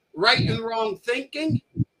about right and wrong thinking,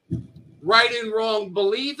 right and wrong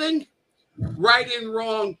believing, right and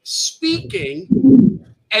wrong speaking,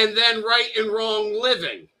 and then right and wrong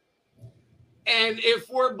living. And if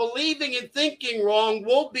we're believing and thinking wrong,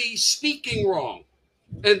 we'll be speaking wrong,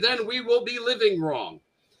 and then we will be living wrong.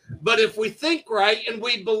 But if we think right and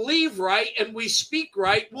we believe right and we speak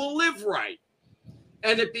right, we'll live right.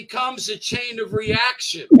 And it becomes a chain of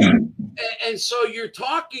reaction. And so you're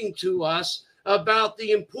talking to us about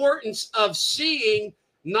the importance of seeing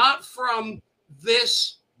not from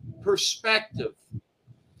this perspective.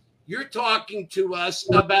 You're talking to us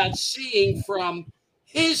about seeing from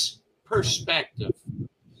his perspective,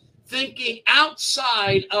 thinking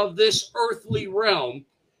outside of this earthly realm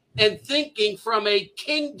and thinking from a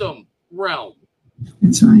kingdom realm.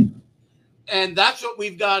 That's right. And that's what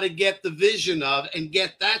we've got to get the vision of and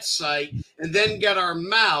get that sight, and then get our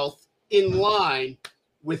mouth in line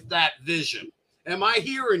with that vision. Am I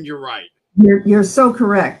hearing you right? You're so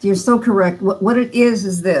correct. You're so correct. What it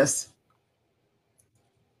is this.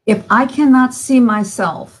 If I cannot see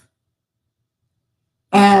myself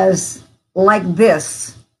as like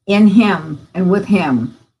this in him and with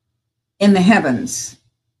him in the heavens,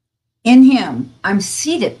 in him, I'm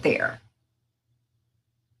seated there.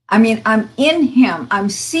 I mean, I'm in him. I'm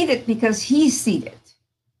seated because he's seated.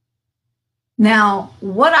 Now,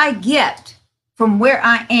 what I get from where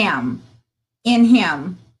I am in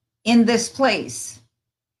him, in this place,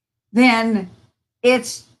 then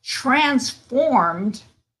it's transformed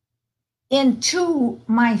into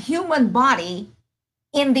my human body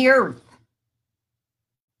in the earth.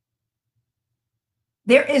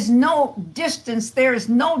 There is no distance, there is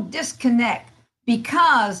no disconnect,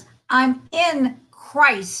 because I'm in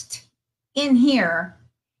Christ in here,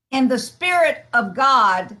 and the Spirit of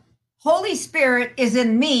God, Holy Spirit, is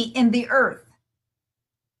in me in the earth.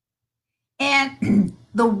 And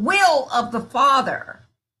the will of the Father,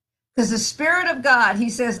 because the Spirit of God, he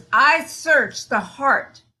says, I search the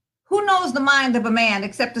heart. Who knows the mind of a man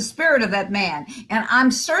except the spirit of that man? And I'm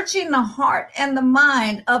searching the heart and the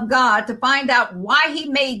mind of God to find out why he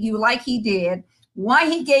made you like he did, why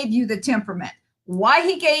he gave you the temperament, why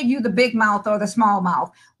he gave you the big mouth or the small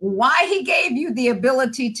mouth, why he gave you the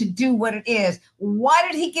ability to do what it is. Why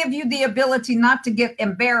did he give you the ability not to get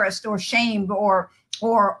embarrassed or shamed or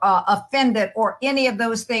offended or any of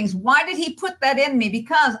those things? Why did he put that in me?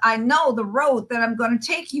 Because I know the road that I'm going to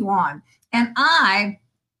take you on. And I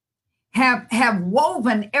have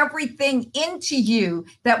woven everything into you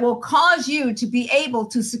that will cause you to be able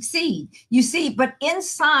to succeed. You see, but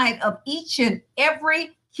inside of each and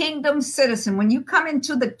every kingdom citizen, when you come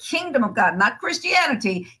into the kingdom of God, not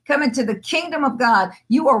Christianity, come into the kingdom of God,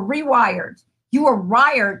 you are rewired. You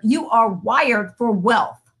are wired for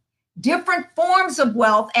wealth. different forms of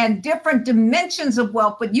wealth and different dimensions of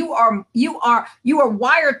wealth, but you are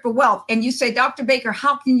wired for wealth. And you say, Dr. Baker,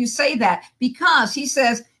 how can you say that? Because he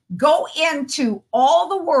says, go into all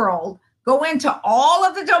the world, go into all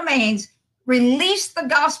of the domains, release the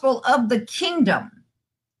gospel of the kingdom.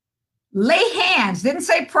 Lay hands, didn't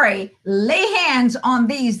say pray, lay hands on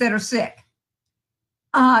these that are sick.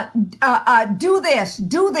 Do this,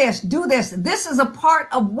 do this, do this. This is a part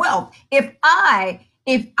of wealth. If I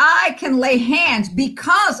can lay hands,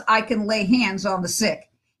 because I can lay hands on the sick,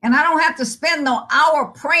 and I don't have to spend no hour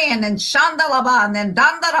praying and shandalaba and then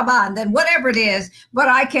dandaraba and then whatever it is, but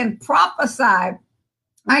I can prophesy,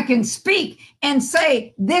 I can speak and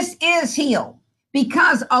say, this is healed,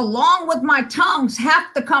 because along with my tongues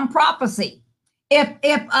have to come prophecy.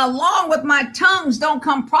 If along with my tongues don't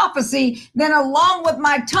come prophecy, then along with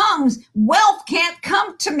my tongues, wealth can't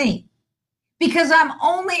come to me, because I'm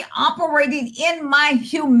only operating in my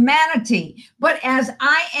humanity. But as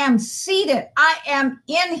I am seated, I am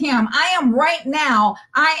in him. I am right now.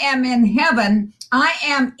 I am in heaven. I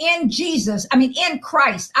am in Jesus. I mean, in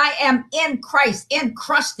Christ. I am in Christ,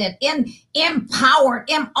 encrusted, empowered,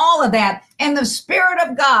 in all of that. And the Spirit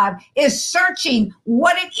of God is searching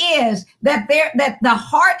what it is that the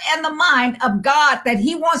heart and the mind of God that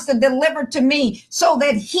he wants to deliver to me, so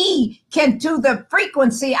that he can do the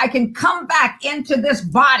frequency. I can come back into this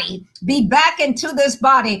body, be back into this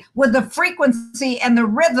body with the frequency and the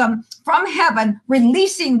rhythm from heaven,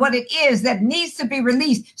 releasing what it is that needs to be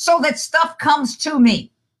released, so that stuff comes to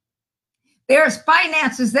me. There's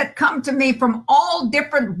finances that come to me from all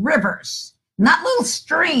different rivers, not little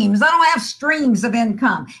streams. I don't have streams of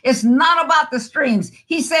income. It's not about the streams.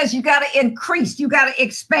 He says you got to increase, you got to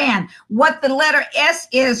expand. What the letter S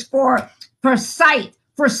is for sight,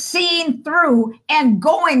 for seeing through and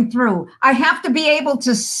going through. I have to be able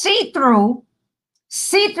to see through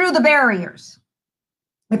the barriers.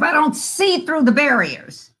 If I don't see through the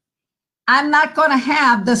barriers, I'm not going to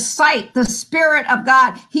have the sight, the Spirit of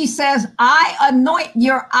God. He says, I anoint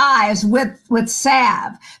your eyes with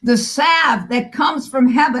salve. The salve that comes from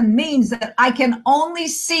heaven means that I can only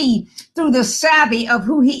see through the savvy of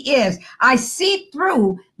who he is. I see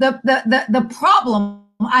through the problem.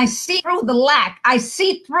 I see through the lack. I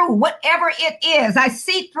see through whatever it is. I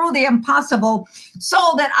see through the impossible,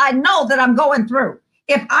 so that I know that I'm going through.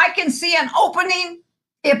 If I can see an opening,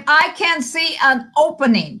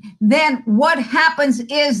 then what happens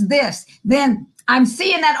is this. Then I'm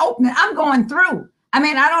seeing that opening. I'm going through. I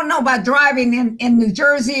mean, I don't know about driving in New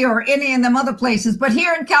Jersey or any of them other places, but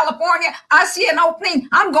here in California, I see an opening.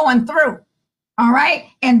 I'm going through. All right.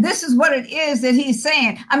 And this is what it is that he's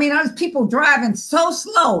saying. I mean, there's people driving so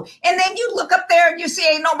slow. And then you look up there and you see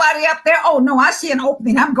ain't nobody up there. Oh, no, I see an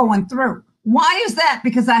opening. I'm going through. Why is that?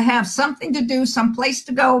 Because I have something to do, some place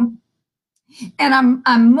to go. And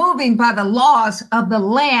I'm moving by the laws of the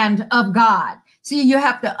land of God. See, you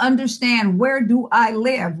have to understand, where do I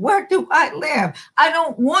live? Where do I live? I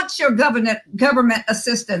don't want your government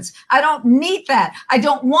assistance. I don't need that. I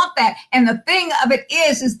don't want that. And the thing of it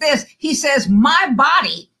is this. He says, my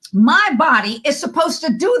body is supposed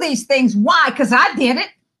to do these things. Why? Because I did it.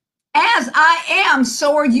 As I am,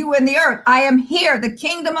 so are you in the earth. I am here. The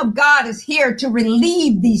kingdom of God is here to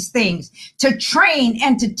relieve these things, to train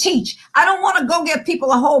and to teach. I don't want to go give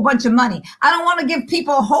people a whole bunch of money. I don't want to give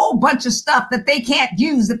people a whole bunch of stuff that they can't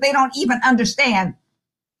use, that they don't even understand.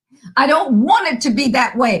 I don't want it to be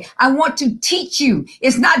that way. I want to teach you.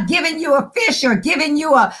 It's not giving you a fish or giving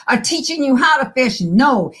you a teaching you how to fish.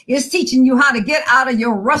 No, it's teaching you how to get out of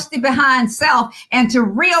your rusty behind self and to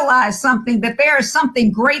realize something, that there is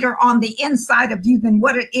something greater on the inside of you than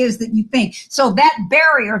what it is that you think. So that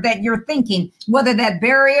barrier that you're thinking, whether that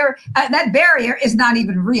barrier is not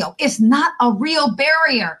even real. It's not a real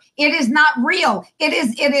barrier. It is not real. It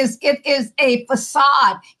is a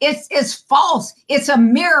facade. It's false. It's a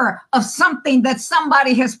mirror of something that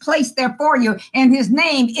somebody has placed there for you, and his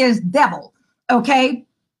name is devil. Okay.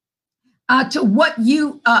 To what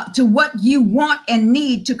you want and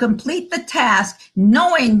need to complete the task,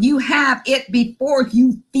 knowing you have it before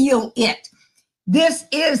you feel it. This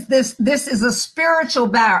is a spiritual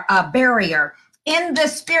barrier. In the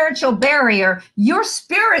spiritual barrier, your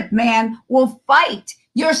spirit man will fight.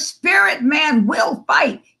 Your spirit man will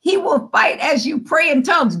fight. He will fight as you pray in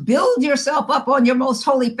tongues. Build yourself up on your most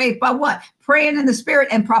holy faith by what? Praying in the Spirit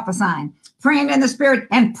and prophesying. Praying in the Spirit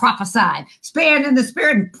and prophesying. Praying in the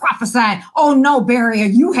Spirit and prophesying. Oh, no, barrier,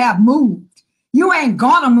 you have moved. You ain't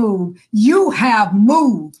gonna move. You have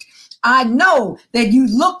moved. I know that you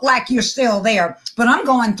look like you're still there, but I'm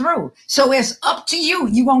going through. So it's up to you.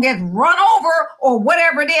 You're going to get run over or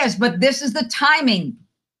whatever it is, but this is the timing.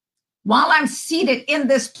 while I'm seated in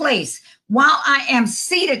this place, while I am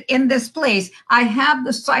seated in this place, I have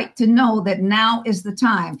the sight to know that now is the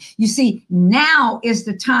time. You see, now is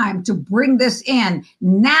the time to bring this in.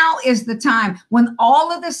 Now is the time when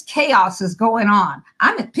all of this chaos is going on.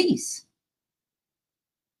 I'm at peace.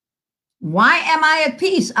 Why am I at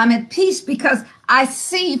peace? I'm at peace because I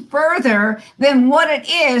see further than what it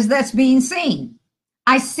is that's being seen.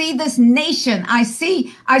 I see this nation. I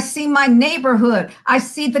see my neighborhood. I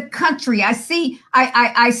see the country. I see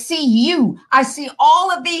you. I see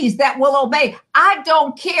all of these that will obey. I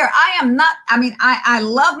don't care. I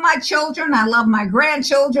love my children. I love my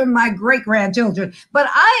grandchildren, my great grandchildren, but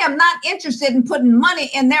I am not interested in putting money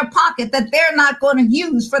in their pocket that they're not going to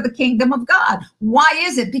use for the kingdom of God. Why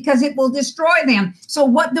is it? Because it will destroy them. So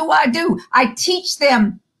what do? I teach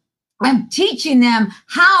them. I'm teaching them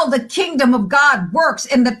how the kingdom of God works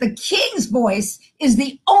and that the king's voice is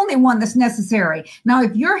the only one that's necessary. Now,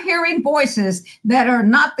 if you're hearing voices that are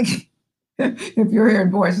not the, if you're hearing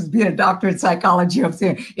voices, being a doctor in psychology, I'm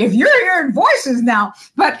saying, if you're hearing voices now,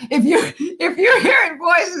 but if you're hearing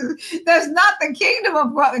voices that's not the kingdom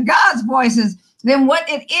of God's voices, then what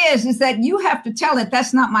it is that you have to tell it,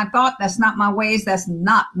 that's not my thought, that's not my ways, that's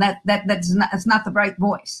not the right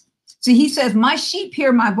voice. See, he says, my sheep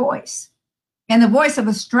hear my voice, and the voice of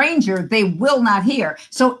a stranger they will not hear.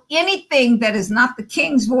 So anything that is not the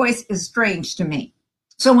king's voice is strange to me.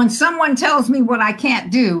 So when someone tells me what I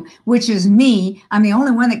can't do, which is me, I'm the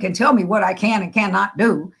only one that can tell me what I can and cannot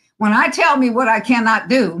do. When I tell me what I cannot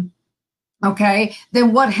do, okay,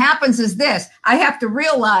 then what happens is this. I have to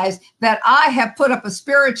realize that I have put up a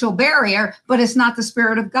spiritual barrier, but it's not the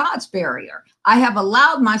Spirit of God's barrier. I have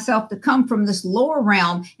allowed myself to come from this lower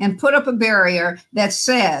realm and put up a barrier that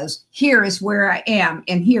says, here is where I am,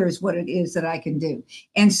 and here is what it is that I can do.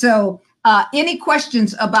 And so any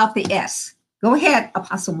questions about the S? Go ahead,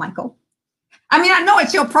 Apostle Michael. I mean, I know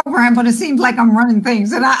it's your program, but it seems like I'm running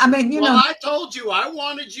things. And I mean, you know. I told you, I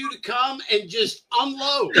wanted you to come and just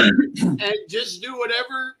unload and just do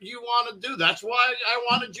whatever you want to do. That's why I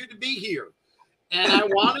wanted you to be here. And I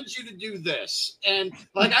wanted you to do this. And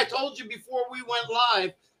like I told you before we went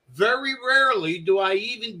live, very rarely do I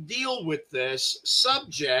even deal with this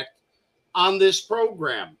subject on this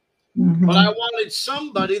program. Mm-hmm. But I wanted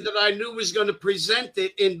somebody that I knew was going to present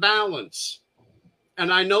it in balance.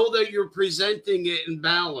 And I know that you're presenting it in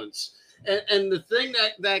balance. And the thing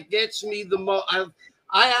that gets me the most,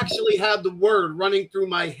 I actually had the word running through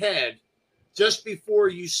my head just before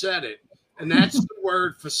you said it. And that's the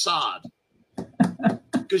word facade.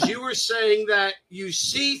 Because you were saying that you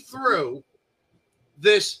see through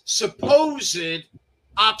this supposed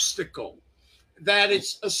obstacle, that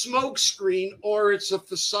it's a smoke screen or it's a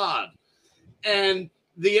facade. And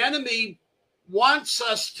the enemy wants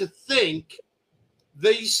us to think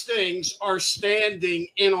these things are standing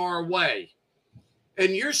in our way.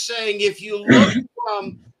 And you're saying if you look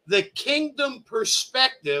from the kingdom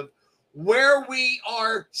perspective, where we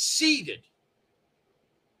are seated,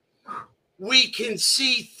 we can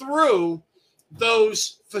see through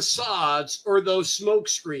those facades or those smoke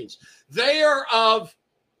screens. They are of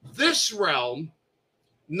this realm,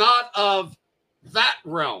 not of that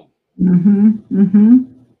realm. Mm-hmm, mm-hmm.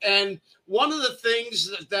 And one of the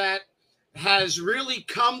things that has really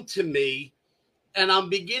come to me, and I'm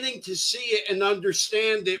beginning to see it and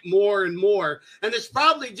understand it more and more, and it's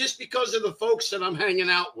probably just because of the folks that I'm hanging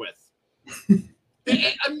out with.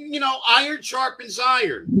 You know, iron sharpens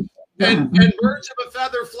iron. And birds of a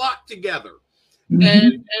feather flock together. Mm-hmm.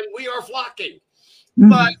 And we are flocking. Mm-hmm.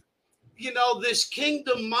 But, you know, this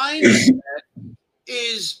kingdom mindset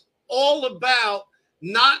is all about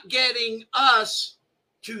not getting us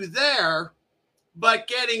to there, but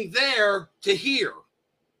getting there to here.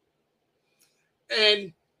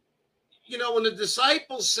 And, you know, when the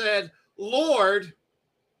disciples said, Lord,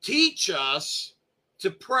 teach us to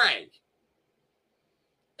pray.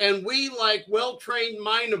 And we, like well-trained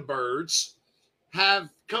minor birds, have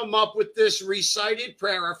come up with this recited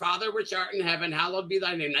prayer, our Father which art in heaven, hallowed be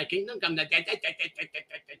thy name, thy kingdom come.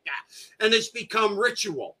 And it's become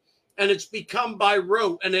ritual, and it's become by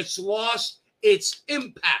rote, and it's lost its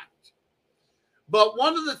impact. But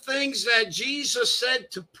one of the things that Jesus said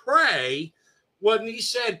to pray, when he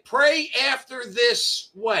said, pray after this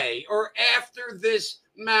way, or after this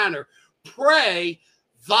manner, pray,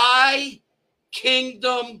 thy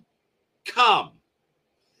kingdom come.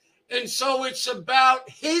 And so it's about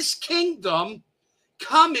his kingdom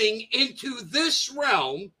coming into this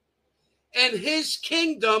realm and his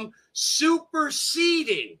kingdom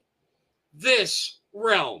superseding this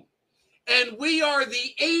realm. And we are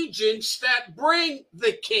the agents that bring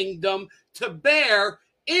the kingdom to bear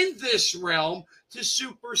in this realm to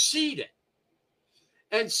supersede it.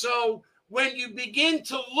 And so when you begin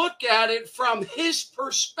to look at it from his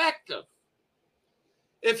perspective,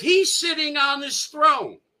 if he's sitting on his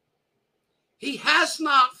throne, he has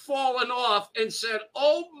not fallen off and said,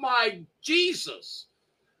 oh my Jesus,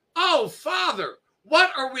 oh Father,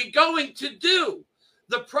 what are we going to do?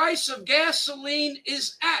 The price of gasoline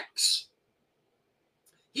is X.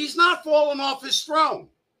 He's not fallen off his throne.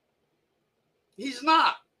 He's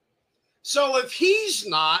not. So if he's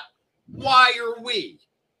not, why are we?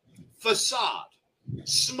 Facade,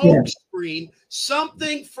 smoke screen,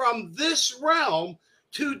 something from this realm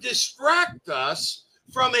to distract us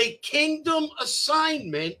from a kingdom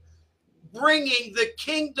assignment, bringing the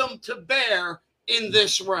kingdom to bear in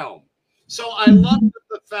this realm. So I love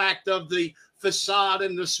the fact of the facade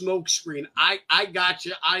and the smoke screen. I got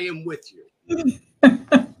you. I am with you.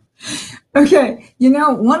 Okay. You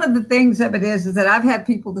know, one of the things of it is that I've had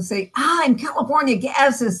people to say, in California,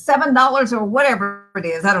 gas is $7 or whatever it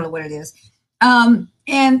is. I don't know what it is.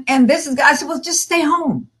 And this is, I said, well, just stay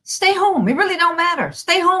home. Stay home. It really don't matter.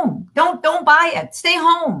 Stay home. Don't buy it. Stay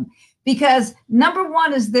home. Because number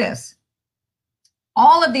one is this.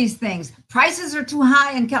 All of these things, prices are too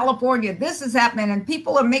high in California. This is happening and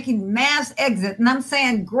people are making mass exit. And I'm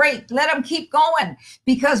saying, great, let them keep going,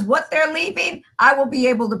 because what they're leaving, I will be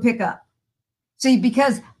able to pick up. See,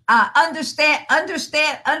 because understand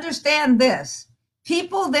this.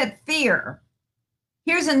 People that fear.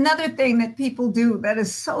 Here's another thing that people do that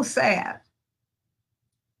is so sad.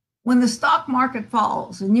 When the stock market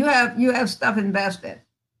falls and you have stuff invested,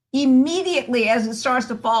 immediately as it starts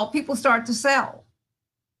to fall, people start to sell.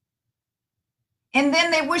 And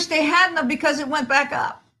then they wish they hadn't because it went back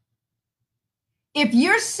up. If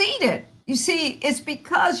you're seated, you see, it's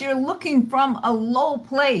because you're looking from a low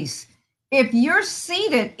place. If you're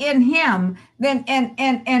seated in him, then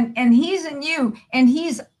and he's in you and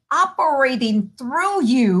he's operating through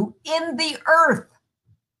you in the earth.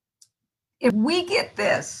 If we get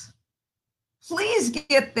this, please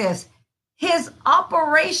get this. His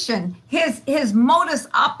operation, his modus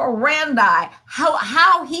operandi,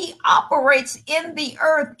 how he operates in the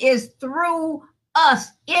earth is through us,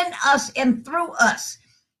 in us, and through us.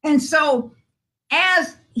 And so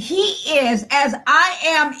as he is, as I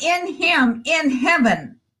am in him in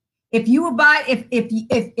heaven, if you abide,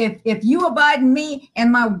 if you abide in me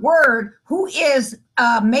and my word, who is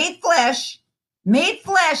made flesh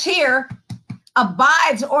here,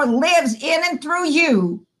 abides or lives in and through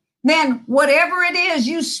you, then whatever it is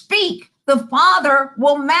you speak, the Father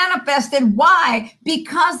will manifest it. Why?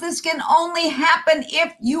 Because this can only happen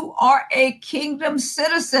if you are a kingdom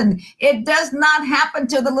citizen. It does not happen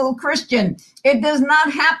to the little Christian. It does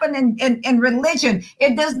not happen in religion.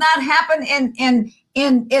 It does not happen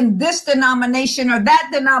in this denomination or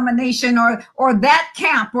that denomination or that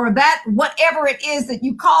camp or that whatever it is that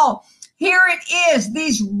you call. Here it is.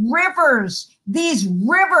 These rivers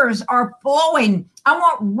are flowing. I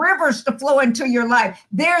want rivers to flow into your life.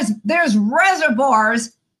 There's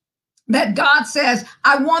reservoirs that God says,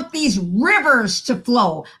 I want these rivers to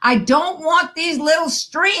flow. I don't want these little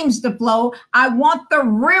streams to flow. I want the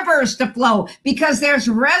rivers to flow, because there's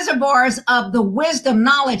reservoirs of the wisdom,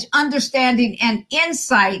 knowledge, understanding, and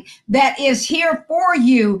insight that is here for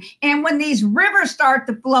you. And when these rivers start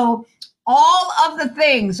to flow, all of the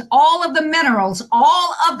things, all of the minerals,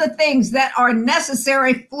 all of the things that are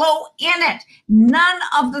necessary flow in it. None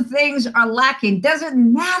of the things are lacking.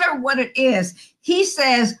 Doesn't matter what it is. He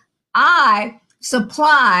says, I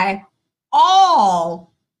supply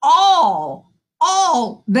all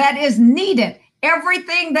that is needed.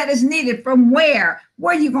 Everything that is needed. From where?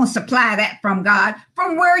 Where are you going to supply that from, God?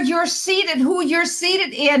 From where you're seated, who you're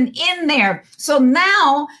seated in there. So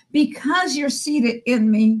now, because you're seated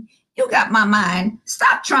in me, you got my mind.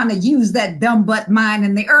 Stop trying to use that dumb butt mind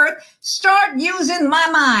in the earth. Start using my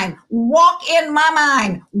mind. Walk in my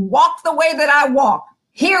mind. Walk the way that I walk.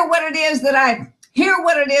 Hear what it is that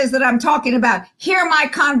I'm talking about. Hear my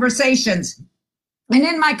conversations. And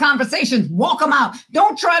in my conversations, walk them out.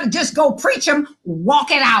 Don't try to just go preach them. Walk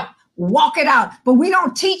it out. Walk it out. But we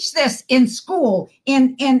don't teach this in school,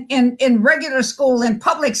 in regular school, in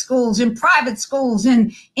public schools, in private schools,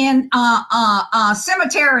 in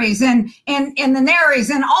cemeteries, and in the naries,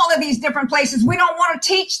 and all of these different places. We don't want to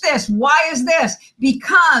teach this. Why is this?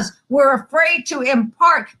 Because we're afraid to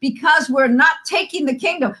impart, because we're not taking the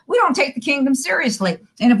kingdom. We don't take the kingdom seriously.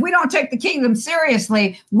 And if we don't take the kingdom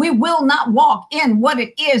seriously, we will not walk in what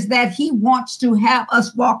it is that he wants to have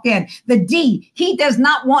us walk in. The D, he does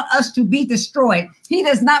not want us to be destroyed. He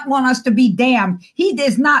does not want us to be damned. He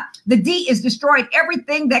does not. The D is destroyed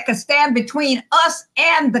everything that could stand between us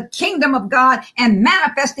and the kingdom of God and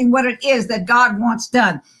manifesting what it is that God wants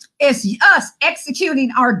done. It's us executing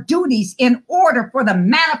our duties in order for the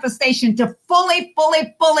manifestation to fully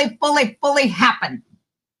happen.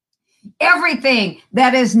 Everything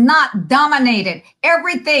that is not dominated,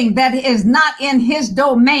 everything that is not in his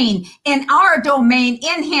domain, in our domain,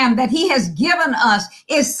 in him that he has given us,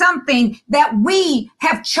 is something that we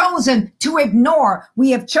have chosen to ignore.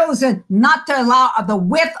 We have chosen not to allow the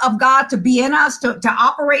width of God to be in us, to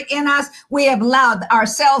operate in us. We have allowed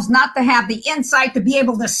ourselves not to have the insight to be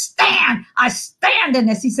able to stand. I stand in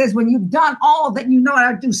this. He says, when you've done all that you know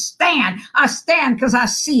how to do, stand. I stand because I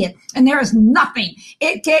see it. And there is nothing.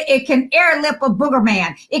 It can airlift a booger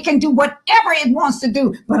man. It can do whatever it wants to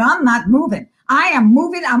do, but I'm not moving. I am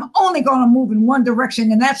moving. I'm only going to move in one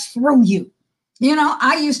direction, and that's through you. You know,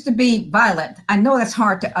 I used to be violent. I know that's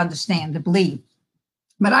hard to understand, to believe,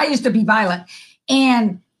 but I used to be violent,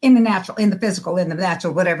 and in the natural, in the physical, in the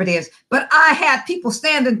natural, whatever it is. But I had people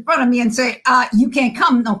stand in front of me and say, you can't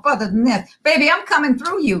come no further than this. Baby, I'm coming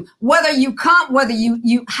through you. Whether you come, whether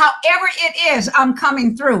you, however it is, I'm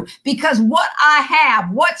coming through. Because what I have,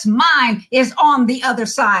 what's mine is on the other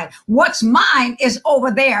side. What's mine is over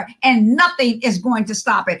there, and nothing is going to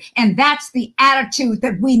stop it. And that's the attitude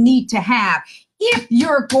that we need to have if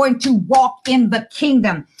you're going to walk in the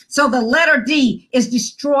kingdom. So the letter D is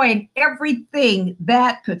destroying everything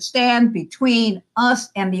that could stand between us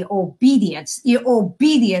and the obedience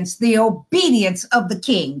of the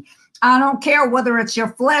King. I don't care whether it's your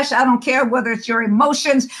flesh. I don't care whether it's your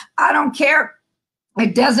emotions. I don't care.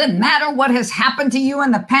 It doesn't matter what has happened to you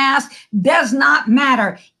in the past. Does not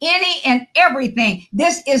matter. Any and everything.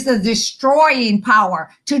 This is the destroying power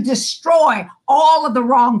to destroy all of the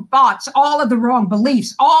wrong thoughts, all of the wrong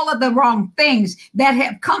beliefs, all of the wrong things that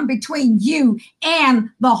have come between you and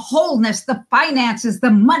the wholeness, the finances,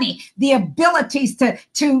 the money, the abilities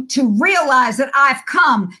to realize that I've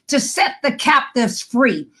come to set the captives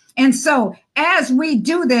free. And so as we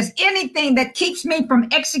do this, anything that keeps me from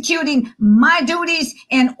executing my duties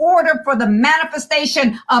in order for the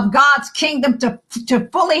manifestation of God's kingdom to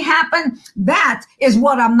fully happen, that is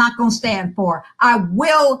what I'm not going to stand for. I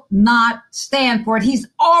will not stand for it. He's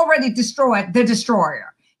already destroyed the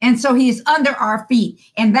destroyer. And so he's under our feet.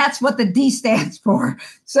 And that's what the D stands for.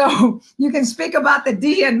 So you can speak about the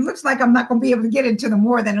D, and it looks like I'm not going to be able to get into the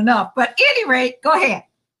more than enough. But at any rate, go ahead.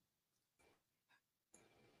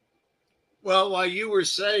 Well, while you were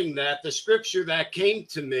saying that, the scripture that came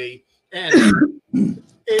to me, and in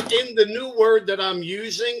the new word that I'm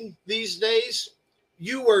using these days,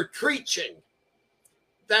 you were preaching.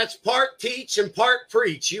 That's part teach and part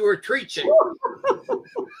preach. You were preaching.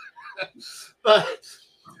 But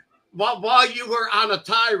while you were on a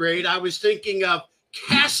tirade, I was thinking of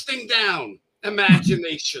casting down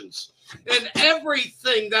imaginations and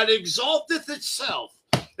everything that exalteth itself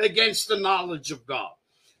against the knowledge of God.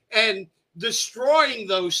 And destroying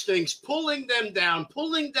those things, pulling down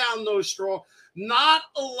those straw, not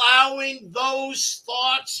allowing those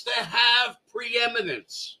thoughts to have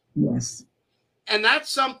preeminence. Yes. And that's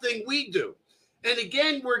something we do. And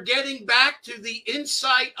again, we're getting back to the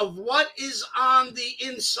insight of what is on the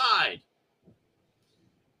inside.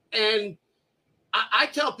 And I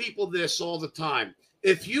tell people this all the time.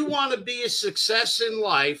 If you want to be a success in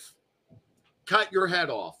life, cut your head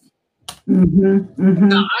off. Mm-hmm, mm-hmm.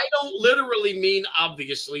 Now, I don't literally mean,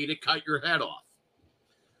 obviously, to cut your head off.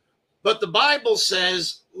 But the Bible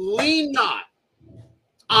says, lean not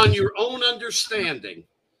on your own understanding,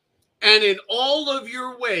 and in all of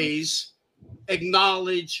your ways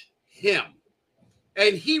acknowledge him,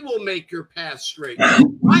 and he will make your path straight.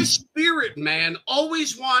 My spirit man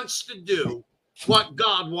always wants to do what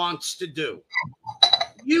God wants to do.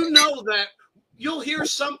 You know that. You'll hear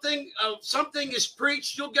something is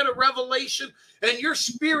preached, you'll get a revelation, and your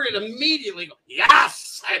spirit immediately goes,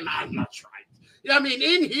 yes, and that's right. I mean,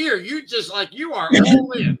 in here, you just like, you are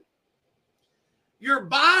all in. Your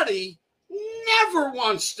body never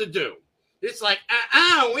wants to do. It's like,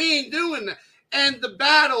 we ain't doing that. And the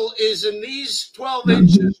battle is in these 12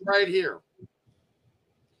 inches right here.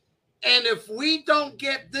 And if we don't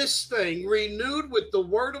get this thing renewed with the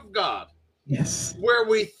word of God, yes, where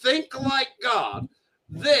we think like God,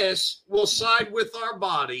 this will side with our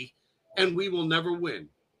body and we will never win.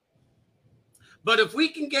 But if we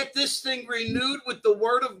can get this thing renewed with the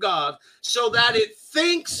word of God so that it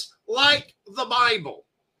thinks like the Bible,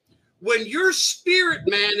 when your spirit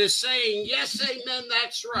man is saying, yes, amen,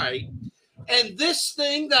 that's right, And this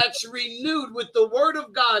thing that's renewed with the word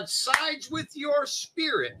of God sides with your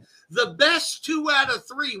spirit. The best 2 out of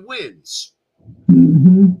 3 wins.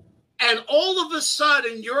 Mm-hmm. And all of a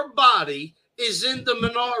sudden, your body is in the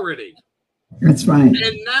minority. That's right.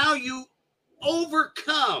 And now you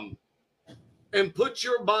overcome and put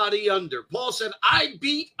your body under. Paul said, I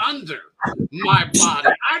beat under my body.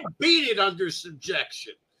 I beat it under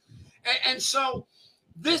subjection. And so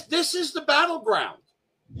this is the battleground.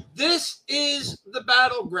 This is the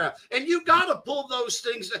battleground. And you got to pull those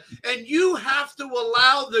things. And you have to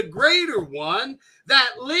allow the greater one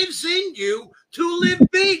that lives in you to live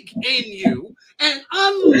big in you and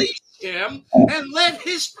unleash him and let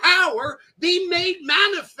his power be made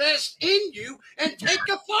manifest in you and take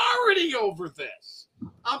authority over this.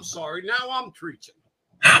 I'm sorry. Now I'm preaching.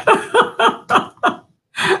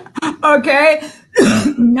 Okay.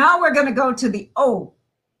 Now we're going to go to the O.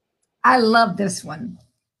 I love this one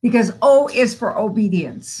because O is for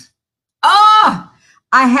obedience. I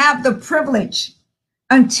have the privilege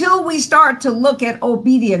until we start to look at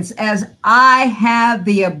obedience as I have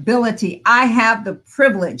the ability, I have the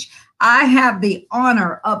privilege, I have the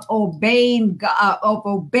honor of obeying God, of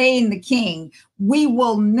obeying the King. We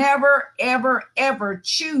will never, ever, ever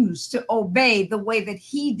choose to obey the way that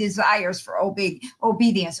he desires for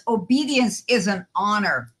obedience. Obedience is an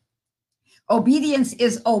honor. Obedience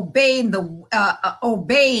is obeying.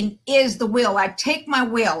 Obeying is the will. I take my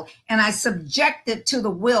will and I subject it to the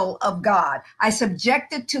will of God. I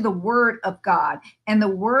subject it to the word of God. And the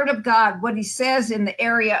word of God, what he says in the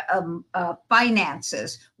area of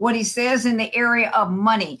finances, what he says in the area of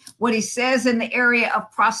money, what he says in the area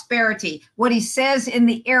of prosperity, what he says in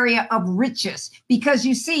the area of riches. Because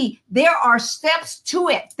you see, there are steps to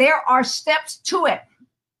it. There are steps to it.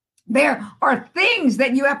 There are things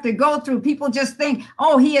that you have to go through. People just think,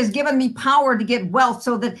 oh, he has given me power to get wealth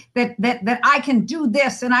so that I can do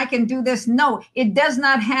this and I can do this. No, it does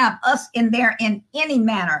not have us in there in any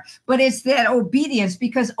manner, but it's that obedience,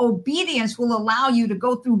 because obedience will allow you to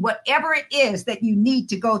go through whatever it is that you need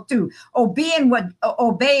to go through. Obeying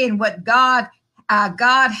what God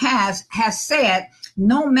has said,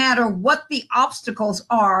 no matter what the obstacles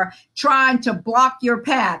are trying to block your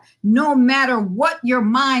path, no matter what your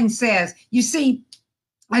mind says. You see,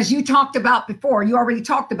 as you talked about before, you already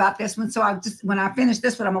talked about this one. So when I finish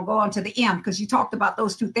this one, I'm going to go on to the M, because you talked about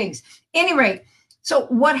those two things. Any rate, so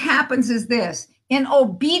what happens is this: in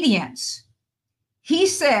obedience, he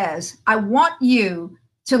says, I want you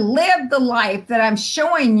to live the life that I'm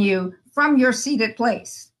showing you from your seated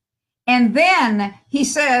place. And then he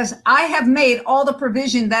says, I have made all the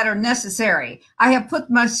provision that are necessary. I have put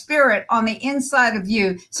my spirit on the inside of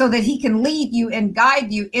you so that he can lead you and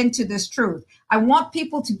guide you into this truth. I want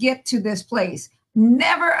people to get to this place.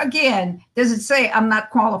 Never again does it say I'm not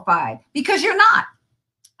qualified, because you're not.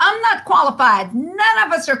 I'm not qualified. None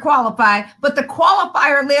of us are qualified, but the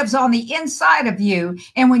qualifier lives on the inside of you.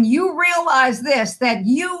 And when you realize this, that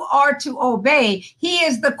you are to obey, he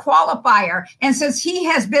is the qualifier. And since he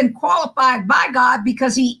has been qualified by God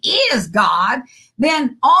because he is God,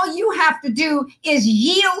 then all you have to do is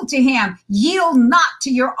yield to him. Yield not to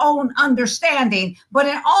your own understanding, but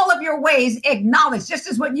in all of your ways acknowledge, just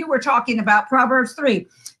as what you were talking about, Proverbs 3.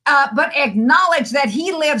 But acknowledge that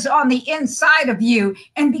he lives on the inside of you.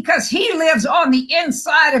 And because he lives on the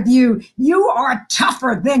inside of you, you are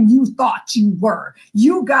tougher than you thought you were.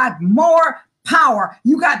 You got more power.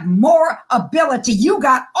 You got more ability. You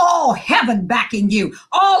got all heaven backing you.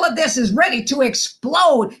 All of this is ready to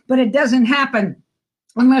explode, but it doesn't happen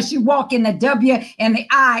unless you walk in the W and the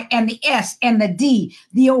I and the S and the D.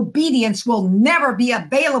 The obedience will never be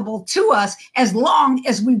available to us as long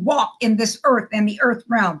as we walk in this earth and the earth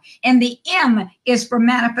realm. And the M is for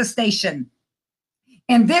manifestation.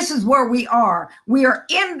 And this is where we are. We are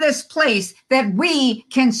in this place that we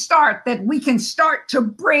can start to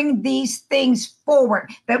bring these things forward,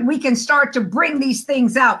 that we can start to bring these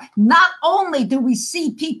things out. Not only do we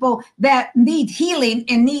see people that need healing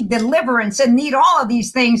and need deliverance and need all of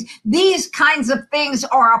these things kinds of things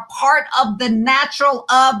are a part of the natural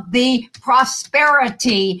of the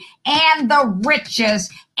prosperity and the riches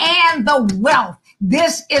and the wealth.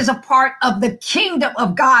 This is a part of the kingdom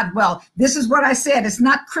of God wealth. This is what I said. It's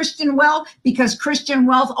not Christian wealth, because Christian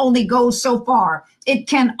wealth only goes so far. It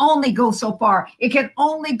can only go so far. It can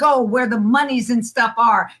only go where the monies and stuff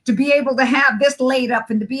are, to be able to have this laid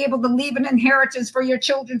up and to be able to leave an inheritance for your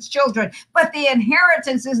children's children. But the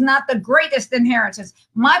inheritance is not the greatest inheritance.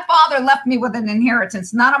 My father left me with an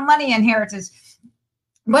inheritance, not a money inheritance.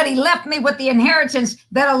 But he left me with the inheritance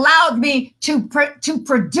that allowed me to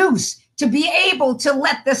produce, to be able to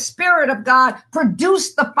let the Spirit of God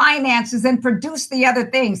produce the finances and produce the other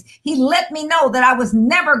things. He let me know that I was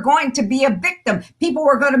never going to be a victim. People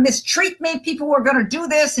were going to mistreat me. People were going to do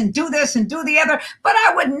this and do this and do the other, but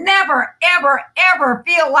I would never, ever, ever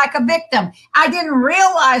feel like a victim. I didn't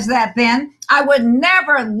realize that then. I would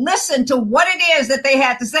never listen to what it is that they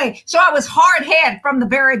had to say. So I was hard-headed from the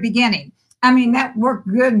very beginning. I mean, that worked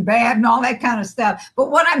good and bad and all that kind of stuff. But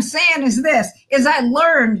what I'm saying is this, is I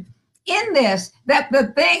learned in this that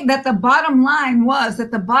the bottom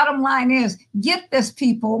line is, get this,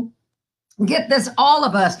 people, get this, all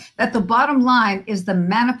of us, that the bottom line is the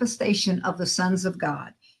manifestation of the sons of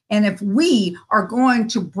God. And if we are going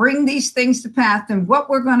to bring these things to pass, then what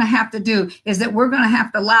we're going to have to do is that we're going to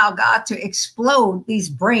have to allow God to explode these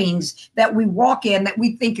brains that we walk in that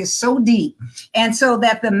we think is so deep. And so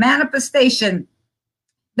that the manifestation,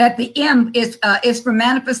 that the M is for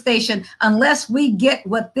manifestation, unless we get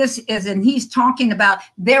what this is, and he's talking about,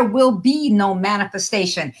 there will be no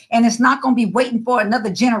manifestation. And it's not going to be waiting for another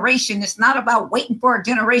generation. It's not about waiting for a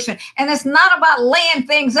generation. And it's not about laying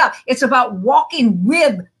things up. It's about walking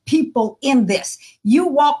with people in this. You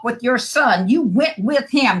walk with your son. You went with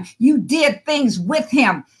him. You did things with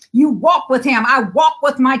him. You walk with him. I walk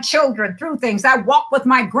with my children through things. I walk with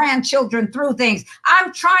my grandchildren through things.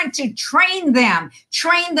 I'm trying to train them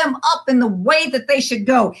up in the way that they should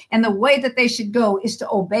go. And the way that they should go is to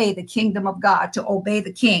obey the kingdom of God, to obey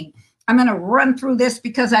the king. I'm going to run through this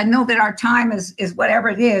because I know that our time is whatever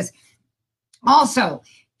it is. Also,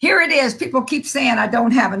 here it is. People keep saying I don't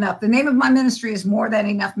have enough. The name of my ministry is More Than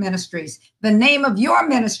Enough Ministries. The name of your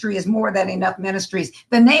ministry is More Than Enough Ministries.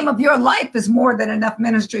 The name of your life is More Than Enough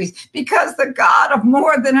Ministries, because the God of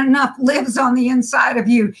more than enough lives on the inside of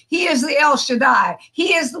you. He is the El Shaddai.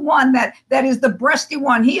 He is the one that is the breasty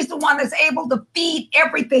one. He is the one that's able to feed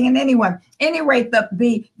everything and anyone. Any rate,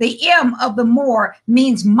 the M of the more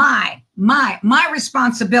means my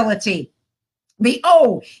responsibility. The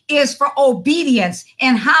O is for obedience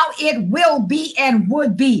and how it will be and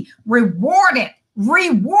would be rewarded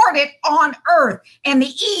on earth. And the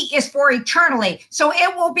E is for eternally. So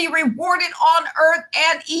it will be rewarded on earth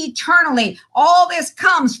and eternally. All this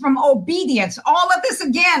comes from obedience. All of this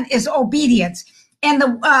again is obedience. And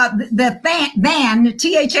the than,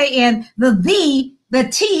 T-H-A-N, the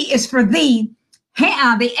T is for thee.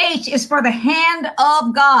 The H is for the hand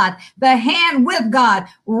of God, the hand with God.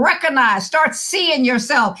 Recognize, start seeing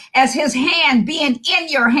yourself as his hand being in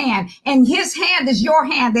your hand, and his hand is your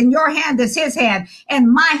hand, and your hand is his hand.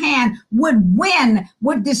 And my hand would win,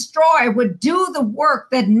 would destroy, would do the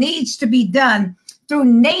work that needs to be done through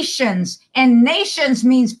nations. And nations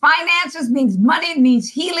means finances, means money, means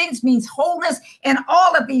healings, means wholeness, and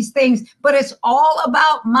all of these things. But it's all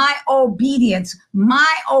about my obedience.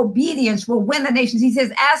 My obedience will win the nations. He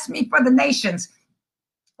says, ask me for the nations.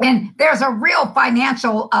 And there's a real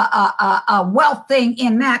financial wealth thing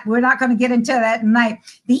in that. We're not going to get into that tonight.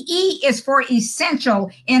 The E is for essential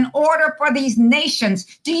in order for these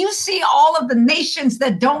nations. Do you see all of the nations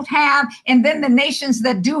that don't have, and then the nations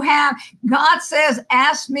that do have? God says,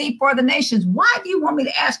 ask me for the nations. Why do you want me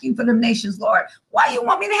to ask you for the nations, Lord? Why do you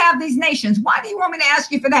want me to have these nations? Why do you want me to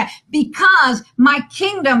ask you for that? Because my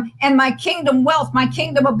kingdom and my kingdom wealth, my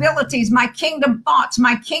kingdom abilities, my kingdom thoughts,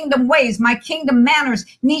 my kingdom ways, my kingdom manners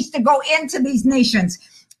needs to go into these nations.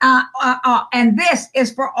 And this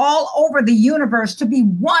is for all over the universe, to be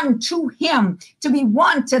one to him, to be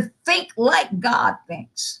one to think like God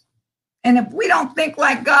thinks. And if we don't think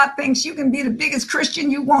like God thinks, you can be the biggest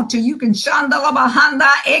Christian you want to. You can shandalaba Honda,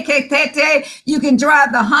 eketete. You can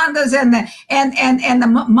drive the Hondas and the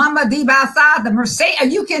Mama Dibasa, the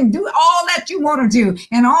Mercedes. You can do all that you want to do.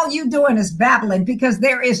 And all you doing is babbling, because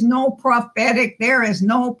there is no prophetic, there is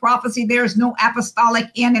no prophecy, there is no apostolic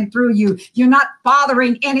in and through you. You're not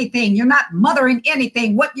fathering anything. You're not mothering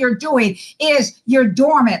anything. What you're doing is you're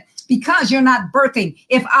dormant, because you're not birthing.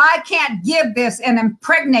 If I can't give this and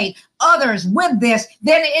impregnate others with this,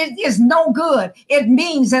 then it is no good. It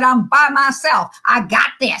means that I'm by myself. I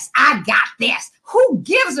got this. I got this. Who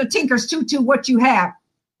gives a tinker's tutu what you have?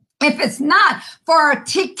 If it's not for a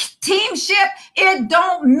teamship, it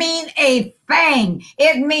don't mean a thing.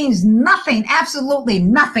 It means nothing. Absolutely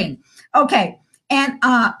nothing. Okay. And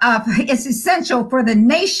it's essential for the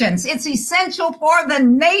nations. It's essential for the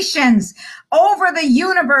nations. over the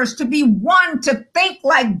universe to be one to think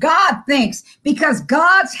like God thinks, because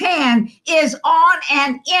God's hand is on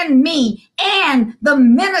and in me and the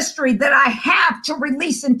ministry that I have to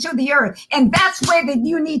release into the earth. And that's where that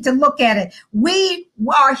you need to look at it. We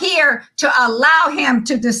are here to allow him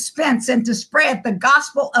to dispense and to spread the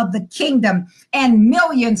gospel of the kingdom, and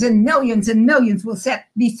millions and millions and millions will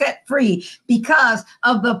be set free because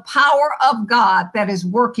of the power of God that is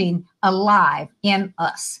working alive in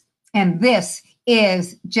us. And this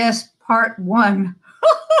is just part one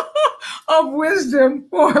of Wisdom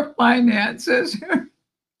for Finances.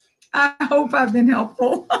 I hope I've been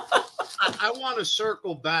helpful. I want to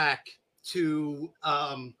circle back to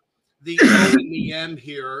the O and the M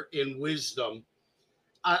here in wisdom.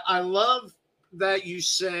 I love that you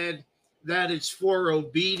said that it's for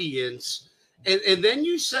obedience. And then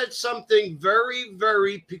you said something very,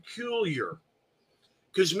 very peculiar.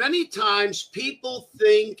 Because many times people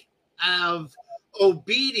think of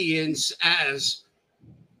obedience as,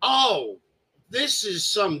 oh, this is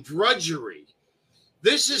some drudgery.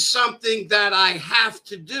 This is something that I have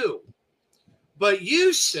to do. But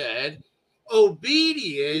you said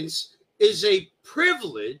obedience is a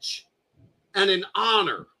privilege and an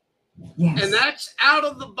honor. Yes. And that's out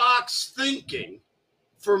of the box thinking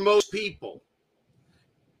for most people.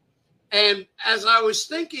 And as I was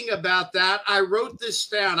thinking about that, I wrote this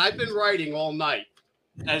down. I've been writing all night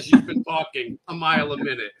as you've been talking a mile a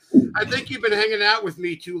minute. I think you've been hanging out with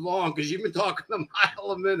me too long because you've been talking a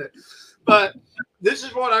mile a minute. But this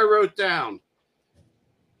is what I wrote down.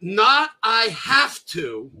 Not I have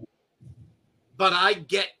to, but I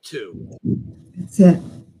get to. That's it.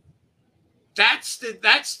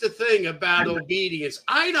 That's the thing about obedience.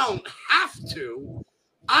 I don't have to,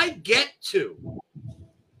 I get to.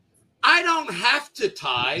 I don't have to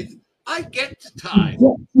tithe, I get to tithe.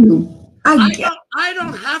 I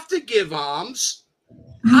don't have to give alms,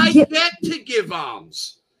 I get to give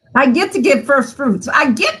alms. I get to give first fruits.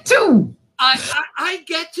 I get to. I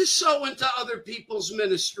get to sow into other people's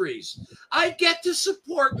ministries. I get to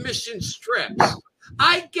support mission trips.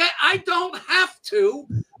 I don't have to,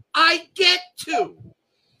 I get to.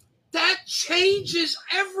 That changes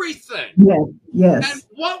everything. Yes, yes. And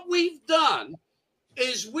what we've done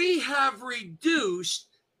is we have reduced,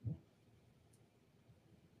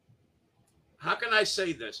 how can I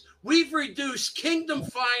say this? We've reduced kingdom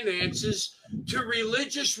finances to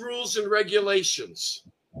religious rules and regulations.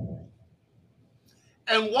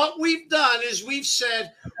 And what we've done is we've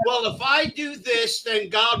said, well, if I do this, then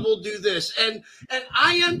God will do this. And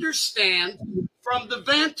I understand from the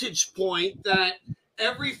vantage point that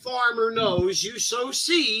every farmer knows you sow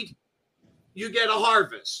seed, you get a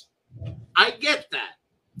harvest. I get that.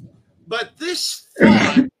 But this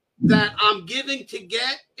thought that I'm giving to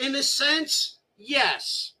get, in a sense,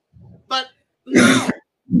 yes. But no.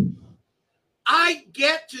 I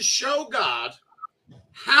get to show God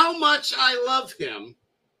how much I love him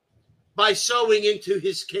by sowing into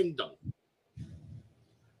his kingdom.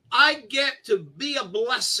 I get to be a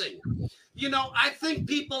blessing. You know, I think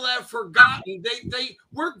people have forgotten.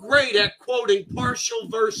 We're great at quoting partial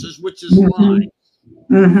verses, which is lines.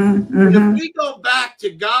 And if we go back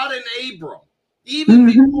to God and Abram, even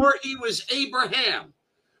before he was Abraham,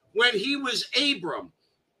 when he was Abram,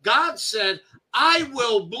 God said, I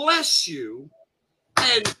will bless you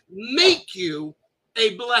and make you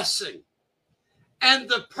a blessing. And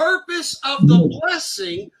the purpose of the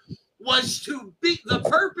blessing was to be, the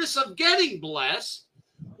purpose of getting blessed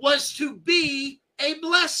was to be a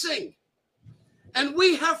blessing. And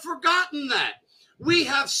we have forgotten that. We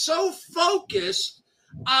have so focused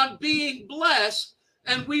on being blessed,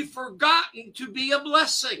 and we've forgotten to be a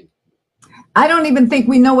blessing. I don't even think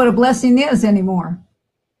we know what a blessing is anymore.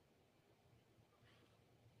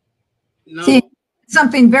 No. See,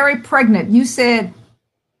 something very pregnant. You said,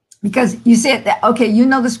 because you said that, okay, you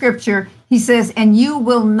know the scripture. He says, and you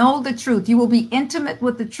will know the truth. You will be intimate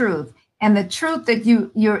with the truth. And the truth that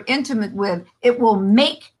you're intimate with, it will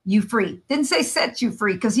make you free. Didn't say set you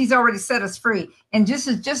free, because he's already set us free. And just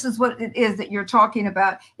as what it is that you're talking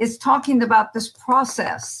about, it's talking about this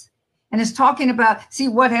process. And it's talking about, see,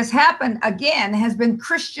 what has happened again has been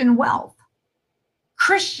Christian wealth.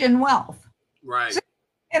 Christian wealth. Right.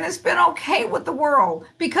 And it's been okay with the world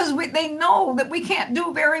because they know that we can't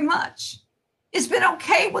do very much. It's been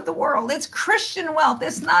okay with the world. It's Christian wealth.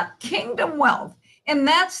 It's not kingdom wealth. And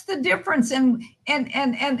that's the difference. And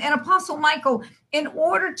Apostle Michael, in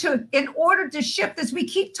order to shift this, we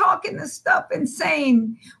keep talking this stuff and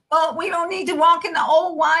saying, Well, we don't need to walk in the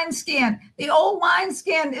old wineskin. The old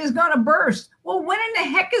wineskin is going to burst. Well, when in the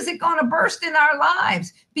heck is it going to burst in our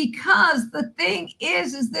lives? Because the thing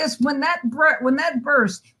is this: when that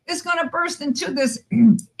bursts, it's going to burst into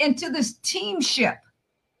this team ship.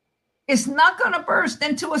 It's not going to burst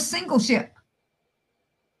into a single ship.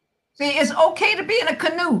 See, it's okay to be in a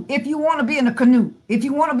canoe if you want to be in a canoe. If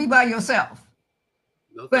you want to be by yourself.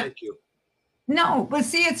 No, thank you. No, but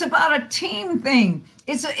see, it's about a team thing.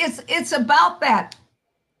 It's about that.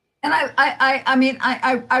 And I mean,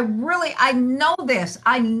 I really, I know this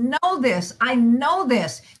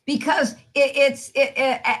because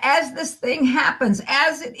as this thing happens,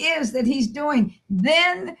 as it is that he's doing,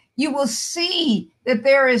 then you will see that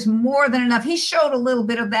there is more than enough. He showed a little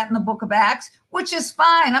bit of that in the book of Acts, which is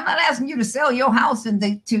fine. I'm not asking you to sell your house and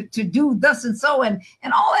to do thus and so and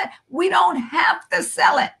all that. We don't have to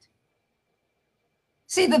sell it.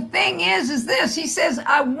 See, the thing is this: he says,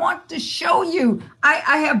 I want to show you,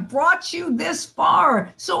 I have brought you this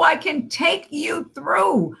far so I can take you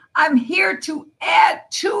through. I'm here to add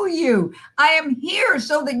to you. I am here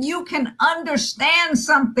so that you can understand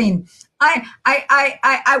something. I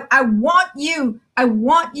want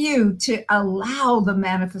you to allow the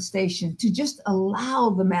manifestation, to just allow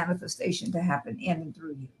the manifestation to happen in and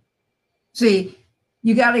through you. See,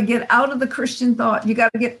 you got to get out of the Christian thought. You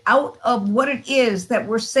got to get out of what it is that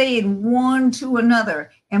we're saying one to another.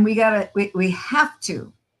 And we have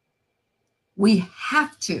to.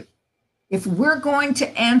 If we're going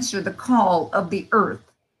to answer the call of the earth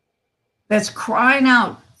that's crying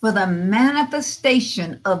out for the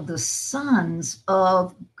manifestation of the sons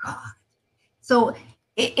of God. So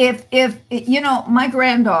if you know, my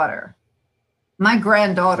granddaughter, my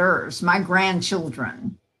granddaughters, my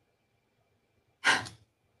grandchildren,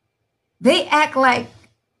 they act like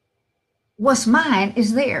what's mine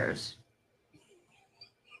is theirs.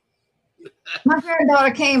 My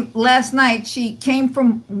granddaughter came last night. She came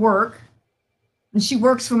from work, and she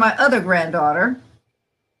works for my other granddaughter,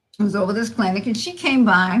 who's over this clinic, and she came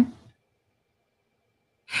by.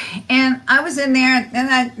 And I was in there, and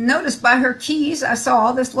I noticed by her keys, I saw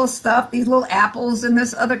all this little stuff, these little apples and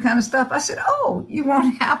this other kind of stuff. I said, "Oh, you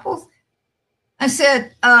want apples?" I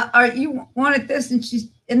said, "You wanted this?"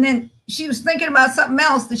 And then she was thinking about something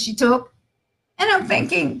else that she took. And I'm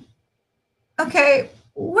thinking, okay,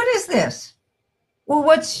 what is this? Well,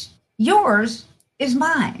 what's yours is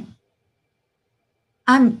mine.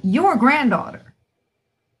 I'm your granddaughter.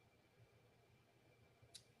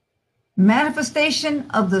 Manifestation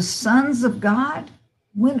of the sons of God.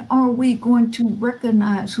 When are we going to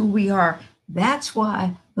recognize who we are? That's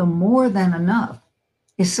why the more than enough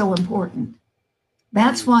is so important.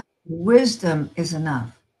 That's why wisdom is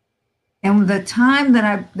enough. And the time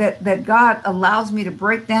that God allows me to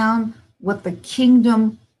break down what the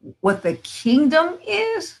kingdom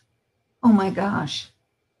is, oh my gosh.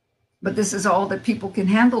 But this is all that people can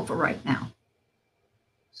handle for right now.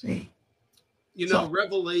 See? You know,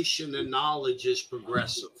 revelation and knowledge is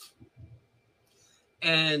progressive.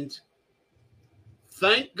 And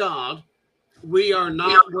thank God we are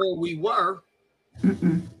not where we were,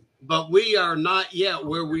 but we are not yet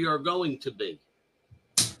where we are going to be.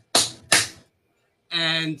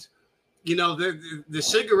 And, you know, the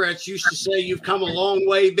cigarettes used to say, "You've come a long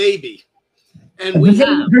way, baby." And we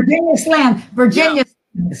have. Virginia slam. Virginia.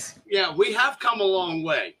 Yeah, we have come a long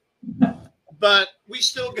way. But we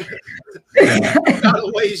still got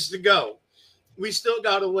a ways to go. We still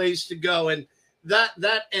got a ways to go. And that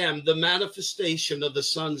the manifestation of the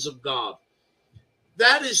sons of God,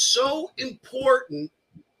 that is so important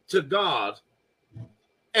to God.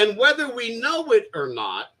 And whether we know it or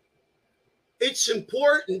not, it's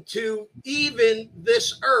important to even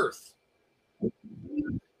this earth,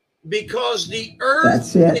 because the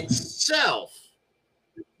earth itself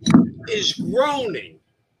is groaning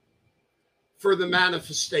for the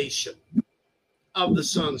manifestation of the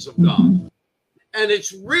sons of God. And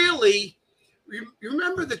it's really, you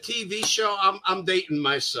remember the TV show? I'm dating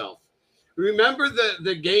myself. Remember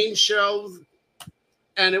the game show?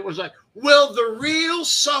 And it was like, will the real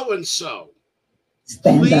so-and-so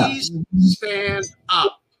please stand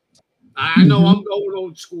up? I know I'm going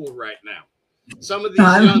old school right now. Some of these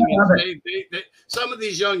youngins, some of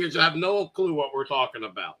these youngins have no clue what we're talking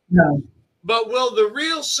about. No. But will the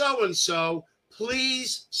real so-and-so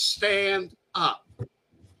please stand up?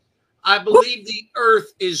 I believe the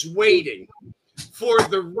earth is waiting for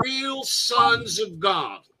the real sons of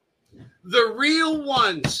God, the real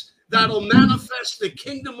ones that'll manifest the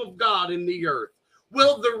kingdom of God in the earth.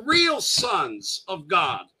 Will the real sons of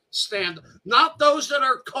God stand? Not those that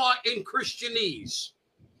are caught in Christianese,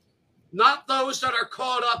 not those that are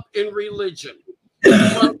caught up in religion,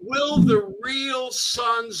 but will the real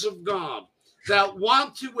sons of God that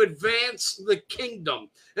want to advance the kingdom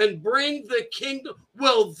and bring the kingdom,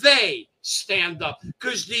 will they stand up?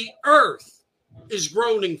 Because the earth is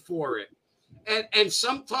groaning for it. And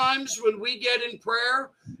sometimes when we get in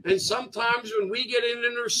prayer and sometimes when we get in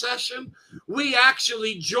intercession, we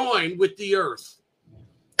actually join with the earth.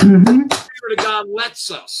 The Spirit of God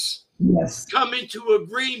lets us come into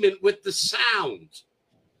agreement with the sound.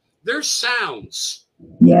 There's sounds.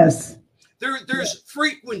 Yes. There's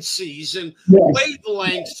frequencies and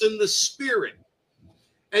wavelengths in the Spirit.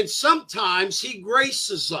 And sometimes he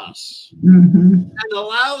graces us and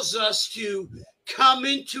allows us to come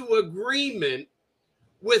into agreement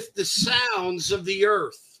with the sounds of the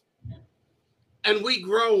earth. And we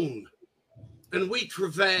groan and we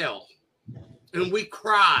travail and we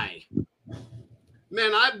cry.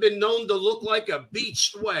 Man, I've been known to look like a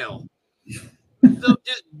beached whale. They'll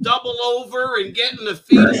just double over and get in a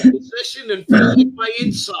fetal position and feel like my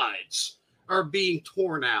insides are being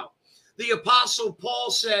torn out. The Apostle Paul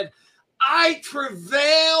said, I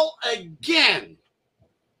travail again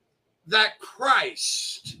that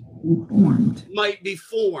Christ might be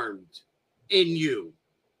formed in you.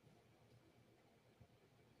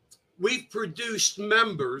 We've produced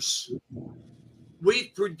members,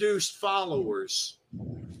 we've produced followers,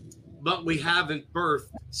 but we haven't birthed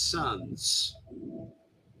sons.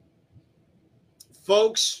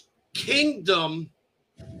 Folks, kingdom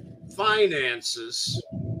finances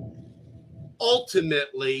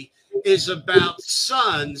ultimately is about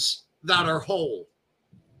sons that are whole.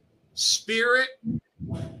 Spirit,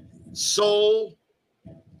 soul,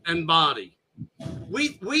 and body.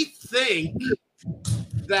 We think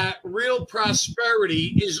that real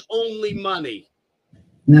prosperity is only money.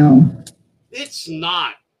 No. It's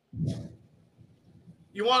not.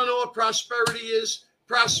 You want to know what prosperity is?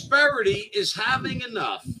 Prosperity is having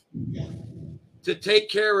enough to take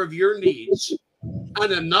care of your needs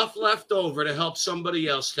and enough left over to help somebody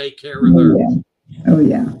else take care of theirs. Oh,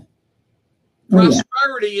 yeah.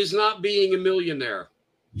 Prosperity is not being a millionaire.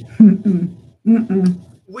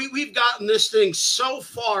 We've gotten this thing so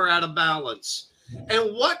far out of balance.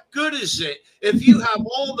 And what good is it if you have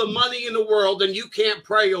all the money in the world and you can't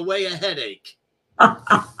pray away a headache?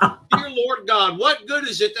 Dear Lord God, what good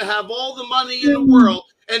is it to have all the money in the world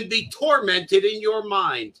and be tormented in your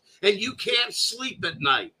mind and you can't sleep at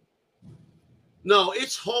night? No,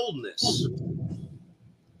 it's wholeness.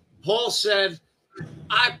 Paul said,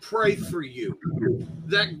 I pray for you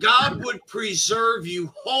that God would preserve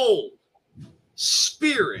you whole,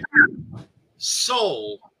 spirit,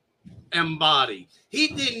 soul, and body. He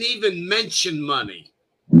didn't even mention money.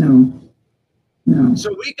 No.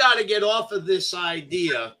 So we got to get off of this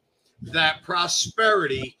idea that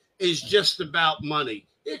prosperity is just about money.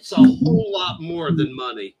 It's a whole lot more than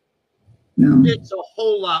money. No. It's a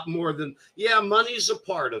whole lot more than, money's a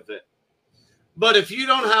part of it. But if you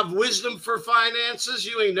don't have wisdom for finances,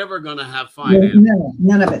 you ain't never going to have finance.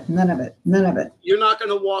 None of it. You're not going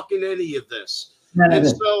to walk in any of this. None of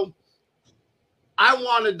it. So I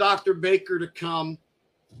wanted Dr. Baker to come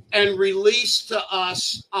and release to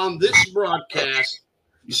us on this broadcast.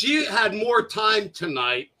 She had more time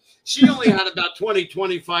tonight. She only had about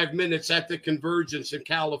 25 minutes at the Convergence in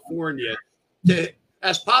California to,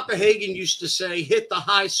 as Papa Hagen used to say, hit the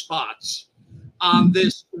high spots on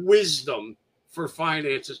this wisdom for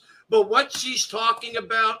finances. But what she's talking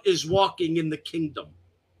about is walking in the kingdom.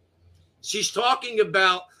 She's talking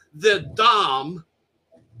about the dom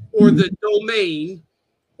or the domain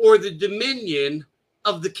or the dominion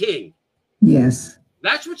of the king. Yes.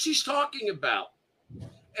 That's what she's talking about.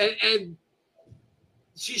 And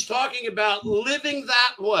she's talking about living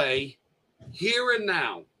that way here and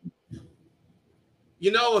now.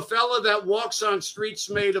 You know, a fella that walks on streets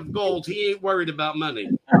made of gold, he ain't worried about money.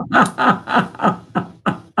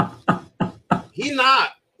 He's not.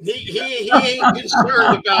 He ain't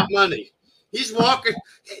concerned about money. He's walking,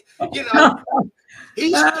 you know,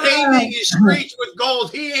 he's paving his streets with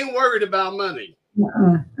gold. He ain't worried about money.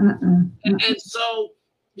 And so,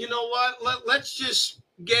 you know what? Let's just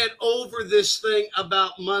get over this thing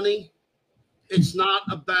about money. It's not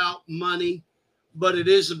about money, but it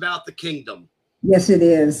is about the kingdom. Yes, it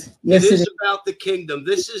is. Yes, it is about the kingdom.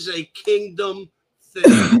 This is a kingdom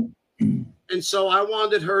thing. And so I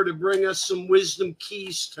wanted her to bring us some wisdom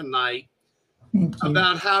keys tonight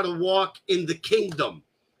about how to walk in the kingdom.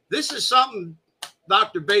 This is something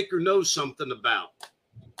Dr. Baker knows something about.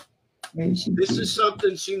 This is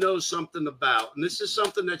something she knows something about. And this is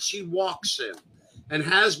something that she walks in. and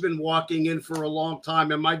has been walking in for a long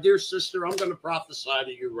time. And my dear sister, I'm going to prophesy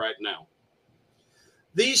to you right now.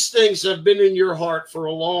 These things have been in your heart for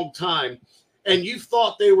a long time, and you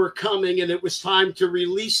thought they were coming, and it was time to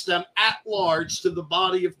release them at large to the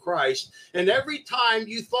body of Christ. And every time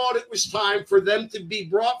you thought it was time for them to be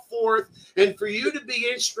brought forth and for you to be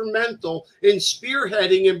instrumental in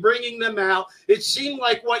spearheading and bringing them out, it seemed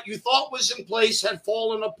like what you thought was in place had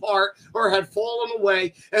fallen apart or had fallen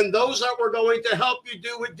away. And those that were going to help you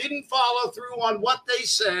do it didn't follow through on what they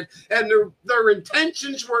said. And their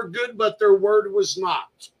intentions were good, but their word was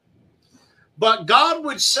not. But God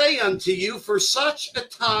would say unto you, for such a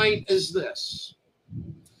time as this,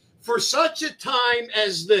 for such a time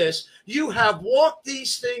as this, you have walked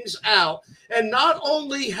these things out, and not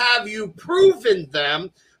only have you proven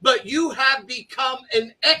them, but you have become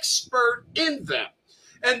an expert in them.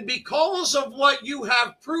 And because of what you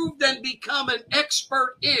have proved and become an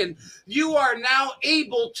expert in, you are now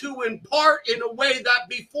able to impart in a way that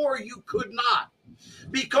before you could not.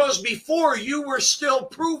 Because before you were still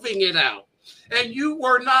proving it out, and you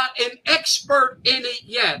were not an expert in it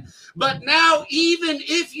yet. But now, even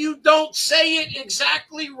if you don't say it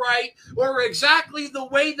exactly right or exactly the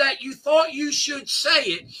way that you thought you should say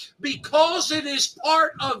it, because it is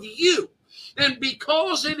part of you and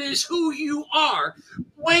because it is who you are,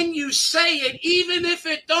 when you say it, even if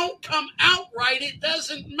it don't come out right, it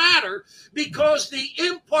doesn't matter, because the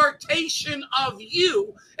impartation of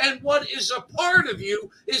you and what is a part of you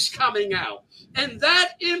is coming out. And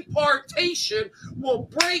that impartation will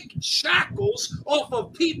break shackles off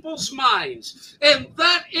of people's minds. And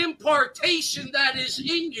that impartation that is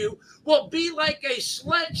in you will be like a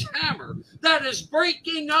sledgehammer that is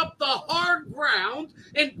breaking up the hard ground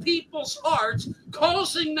in people's hearts,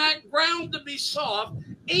 causing that ground to be soft,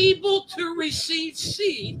 able to receive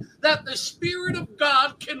seed that the Spirit of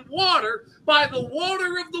God can water by the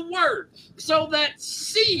water of the Word, so that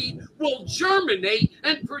seed will germinate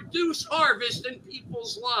and produce harvest in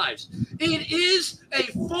people's lives. It is a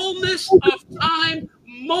fullness of time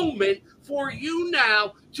moment for you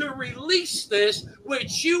now to release this,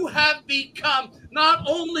 which you have become not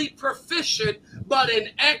only proficient, but an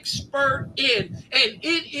expert in. And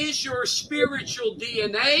it is your spiritual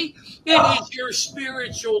DNA. It is your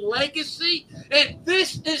spiritual legacy. And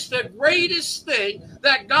this is the greatest thing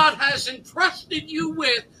that God has entrusted you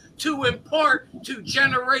with to impart to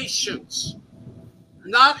generations.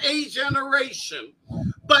 Not a generation,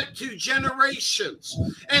 but to generations.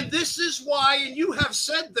 And this is why, and you have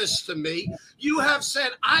said this to me, you have said,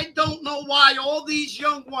 I don't know why all these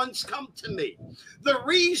young ones come to me. The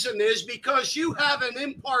reason is because you have an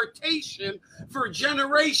impartation for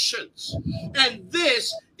generations. And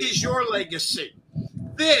this is your legacy.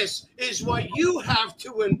 This is what you have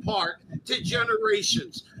to impart to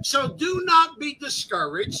generations. So do not be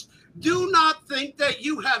discouraged. Do not think that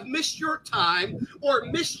you have missed your time or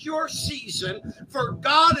missed your season, for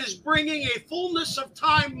God is bringing a fullness of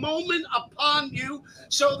time moment upon you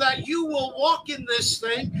so that you will walk in this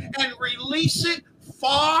thing and release it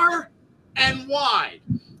far and wide.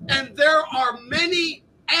 And there are many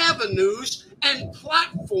avenues and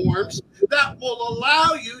platforms that will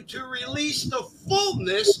allow you to release the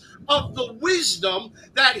fullness of the wisdom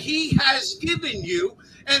that He has given you.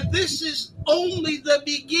 And this is only the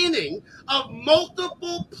beginning of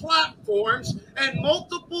multiple platforms and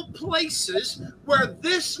multiple places where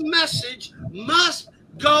this message must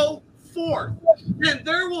go forth. And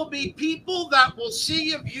there will be people that will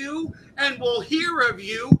see of you and will hear of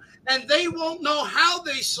you, and they won't know how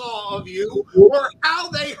they saw of you or how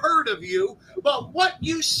they heard of you, but what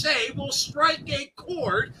you say will strike a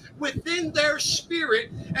chord within their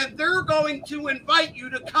spirit, and they're going to invite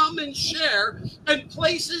you to come and share in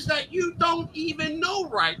places that you don't even know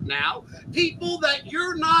right now, people that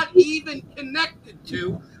you're not even connected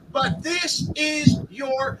to, but this is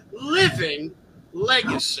your living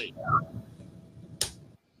legacy.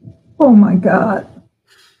 Oh my God.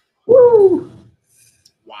 Woo.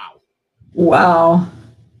 Wow. Wow.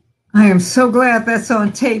 I am so glad that's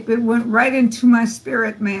on tape. It went right into my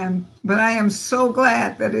spirit, man. But I am so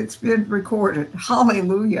glad that it's been recorded.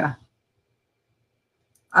 Hallelujah.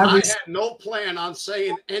 I had no plan on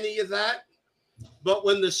saying any of that, but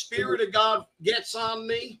when the Spirit of God gets on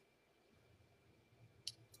me,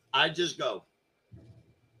 I just go.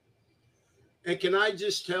 And can I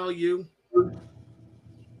just tell you,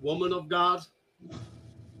 woman of God,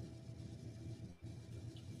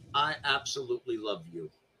 I absolutely love you.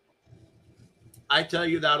 I tell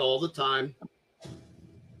you that all the time,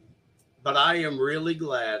 but I am really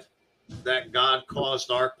glad that God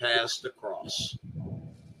caused our paths to cross.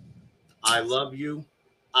 I love you.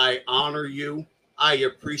 I honor you. I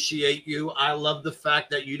appreciate you. I love the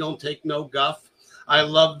fact that you don't take no guff. I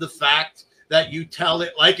love the fact that you tell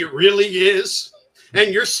it like it really is,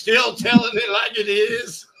 and you're still telling it like it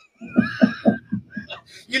is.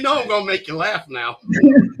 You know I'm going to make you laugh now.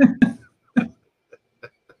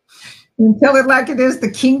 You tell it like it is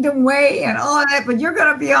the kingdom way and all that, but you're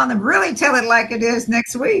going to be on the really tell it like it is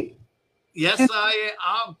next week. Yes,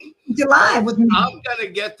 I'm July with me. I'm going to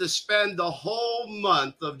get to spend the whole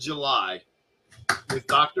month of July with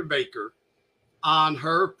Dr. Baker on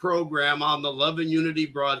her program on the Love and Unity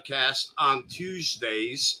broadcast on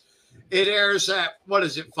Tuesdays. It airs at,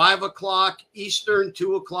 5 o'clock Eastern,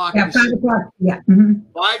 2 o'clock Yeah, 5 Pacific. o'clock. Yeah.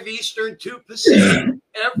 5 Eastern, 2 Pacific.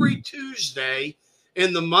 Every Tuesday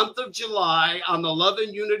in the month of July on the Love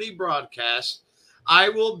and Unity broadcast, I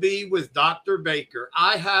will be with Dr. Baker.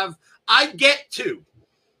 I get to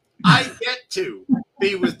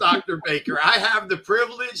be with Dr. Baker. I have the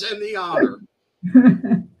privilege and the honor.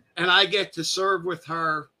 And I get to serve with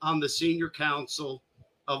her on the Senior Council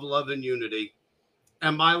of Love and Unity.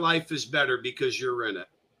 And my life is better because you're in it.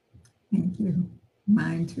 Thank you.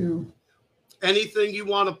 Mine too. Anything you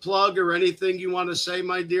want to plug or anything you want to say,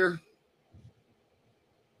 my dear?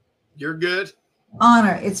 You're good?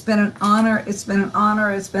 Honor. It's been an honor. It's been an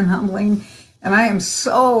honor. It's been humbling. And I am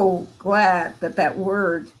so glad that that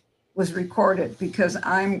word was recorded, because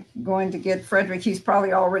I'm going to get Frederick. He's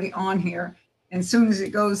probably already on here. And as soon as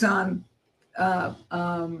it goes on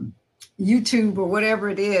YouTube or whatever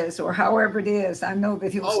it is, or however it is, I know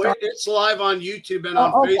that he'll start. It's live on YouTube and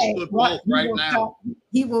on Facebook both right now.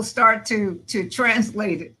 He will start to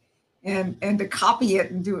translate it and to copy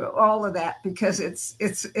it and do all of that, because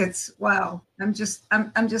it's wow. I'm just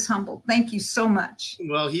humbled. Thank you so much.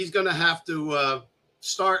 Well, he's going to have to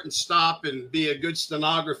start and stop and be a good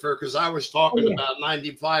stenographer, because I was talking about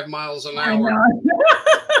 95 miles an hour.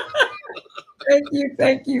 Thank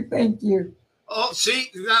you. Oh, see,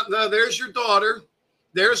 now there's your daughter.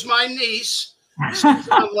 There's my niece. She's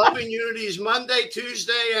on Love and Unity's Monday,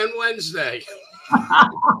 Tuesday, and Wednesday.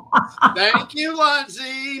 Thank you,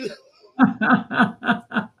 Lonzine.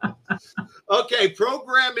 Okay,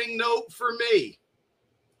 programming note for me.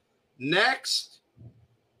 Next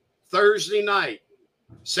Thursday night,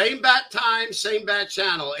 same bat time, same bat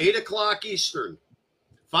channel, 8 o'clock Eastern,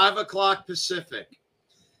 5 o'clock Pacific.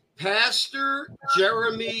 Pastor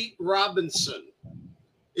Jeremy Robinson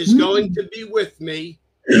is going to be with me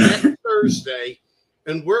next Thursday,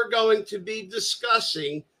 and we're going to be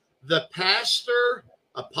discussing the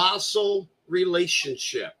pastor-apostle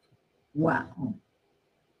relationship. Wow.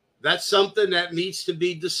 That's something that needs to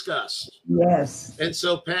be discussed. Yes. And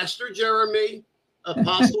so Pastor Jeremy,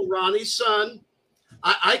 Apostle Ronnie's son,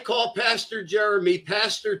 I call Pastor Jeremy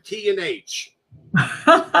Pastor T&H.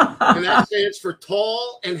 And that stands for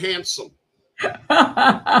tall and handsome,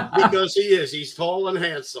 because he is. He's tall and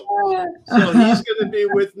handsome. So he's going to be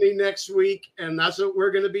with me next week, and that's what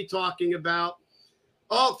we're going to be talking about.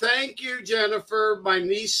 Oh, thank you, Jennifer. My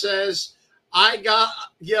niece says, I got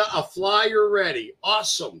you a flyer ready.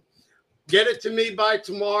 Awesome. Get it to me by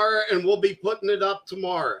tomorrow, and we'll be putting it up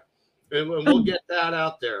tomorrow, and we'll get that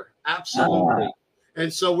out there. Absolutely.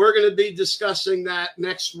 And so we're going to be discussing that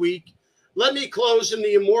next week. Let me close in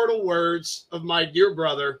the immortal words of my dear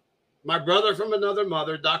brother, my brother from another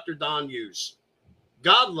mother, Dr. Don Hughes.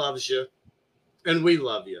 God loves you, and we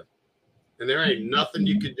love you. And there ain't nothing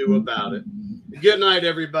you can do about it. Good night,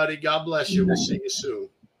 everybody. God bless you. We'll see you soon.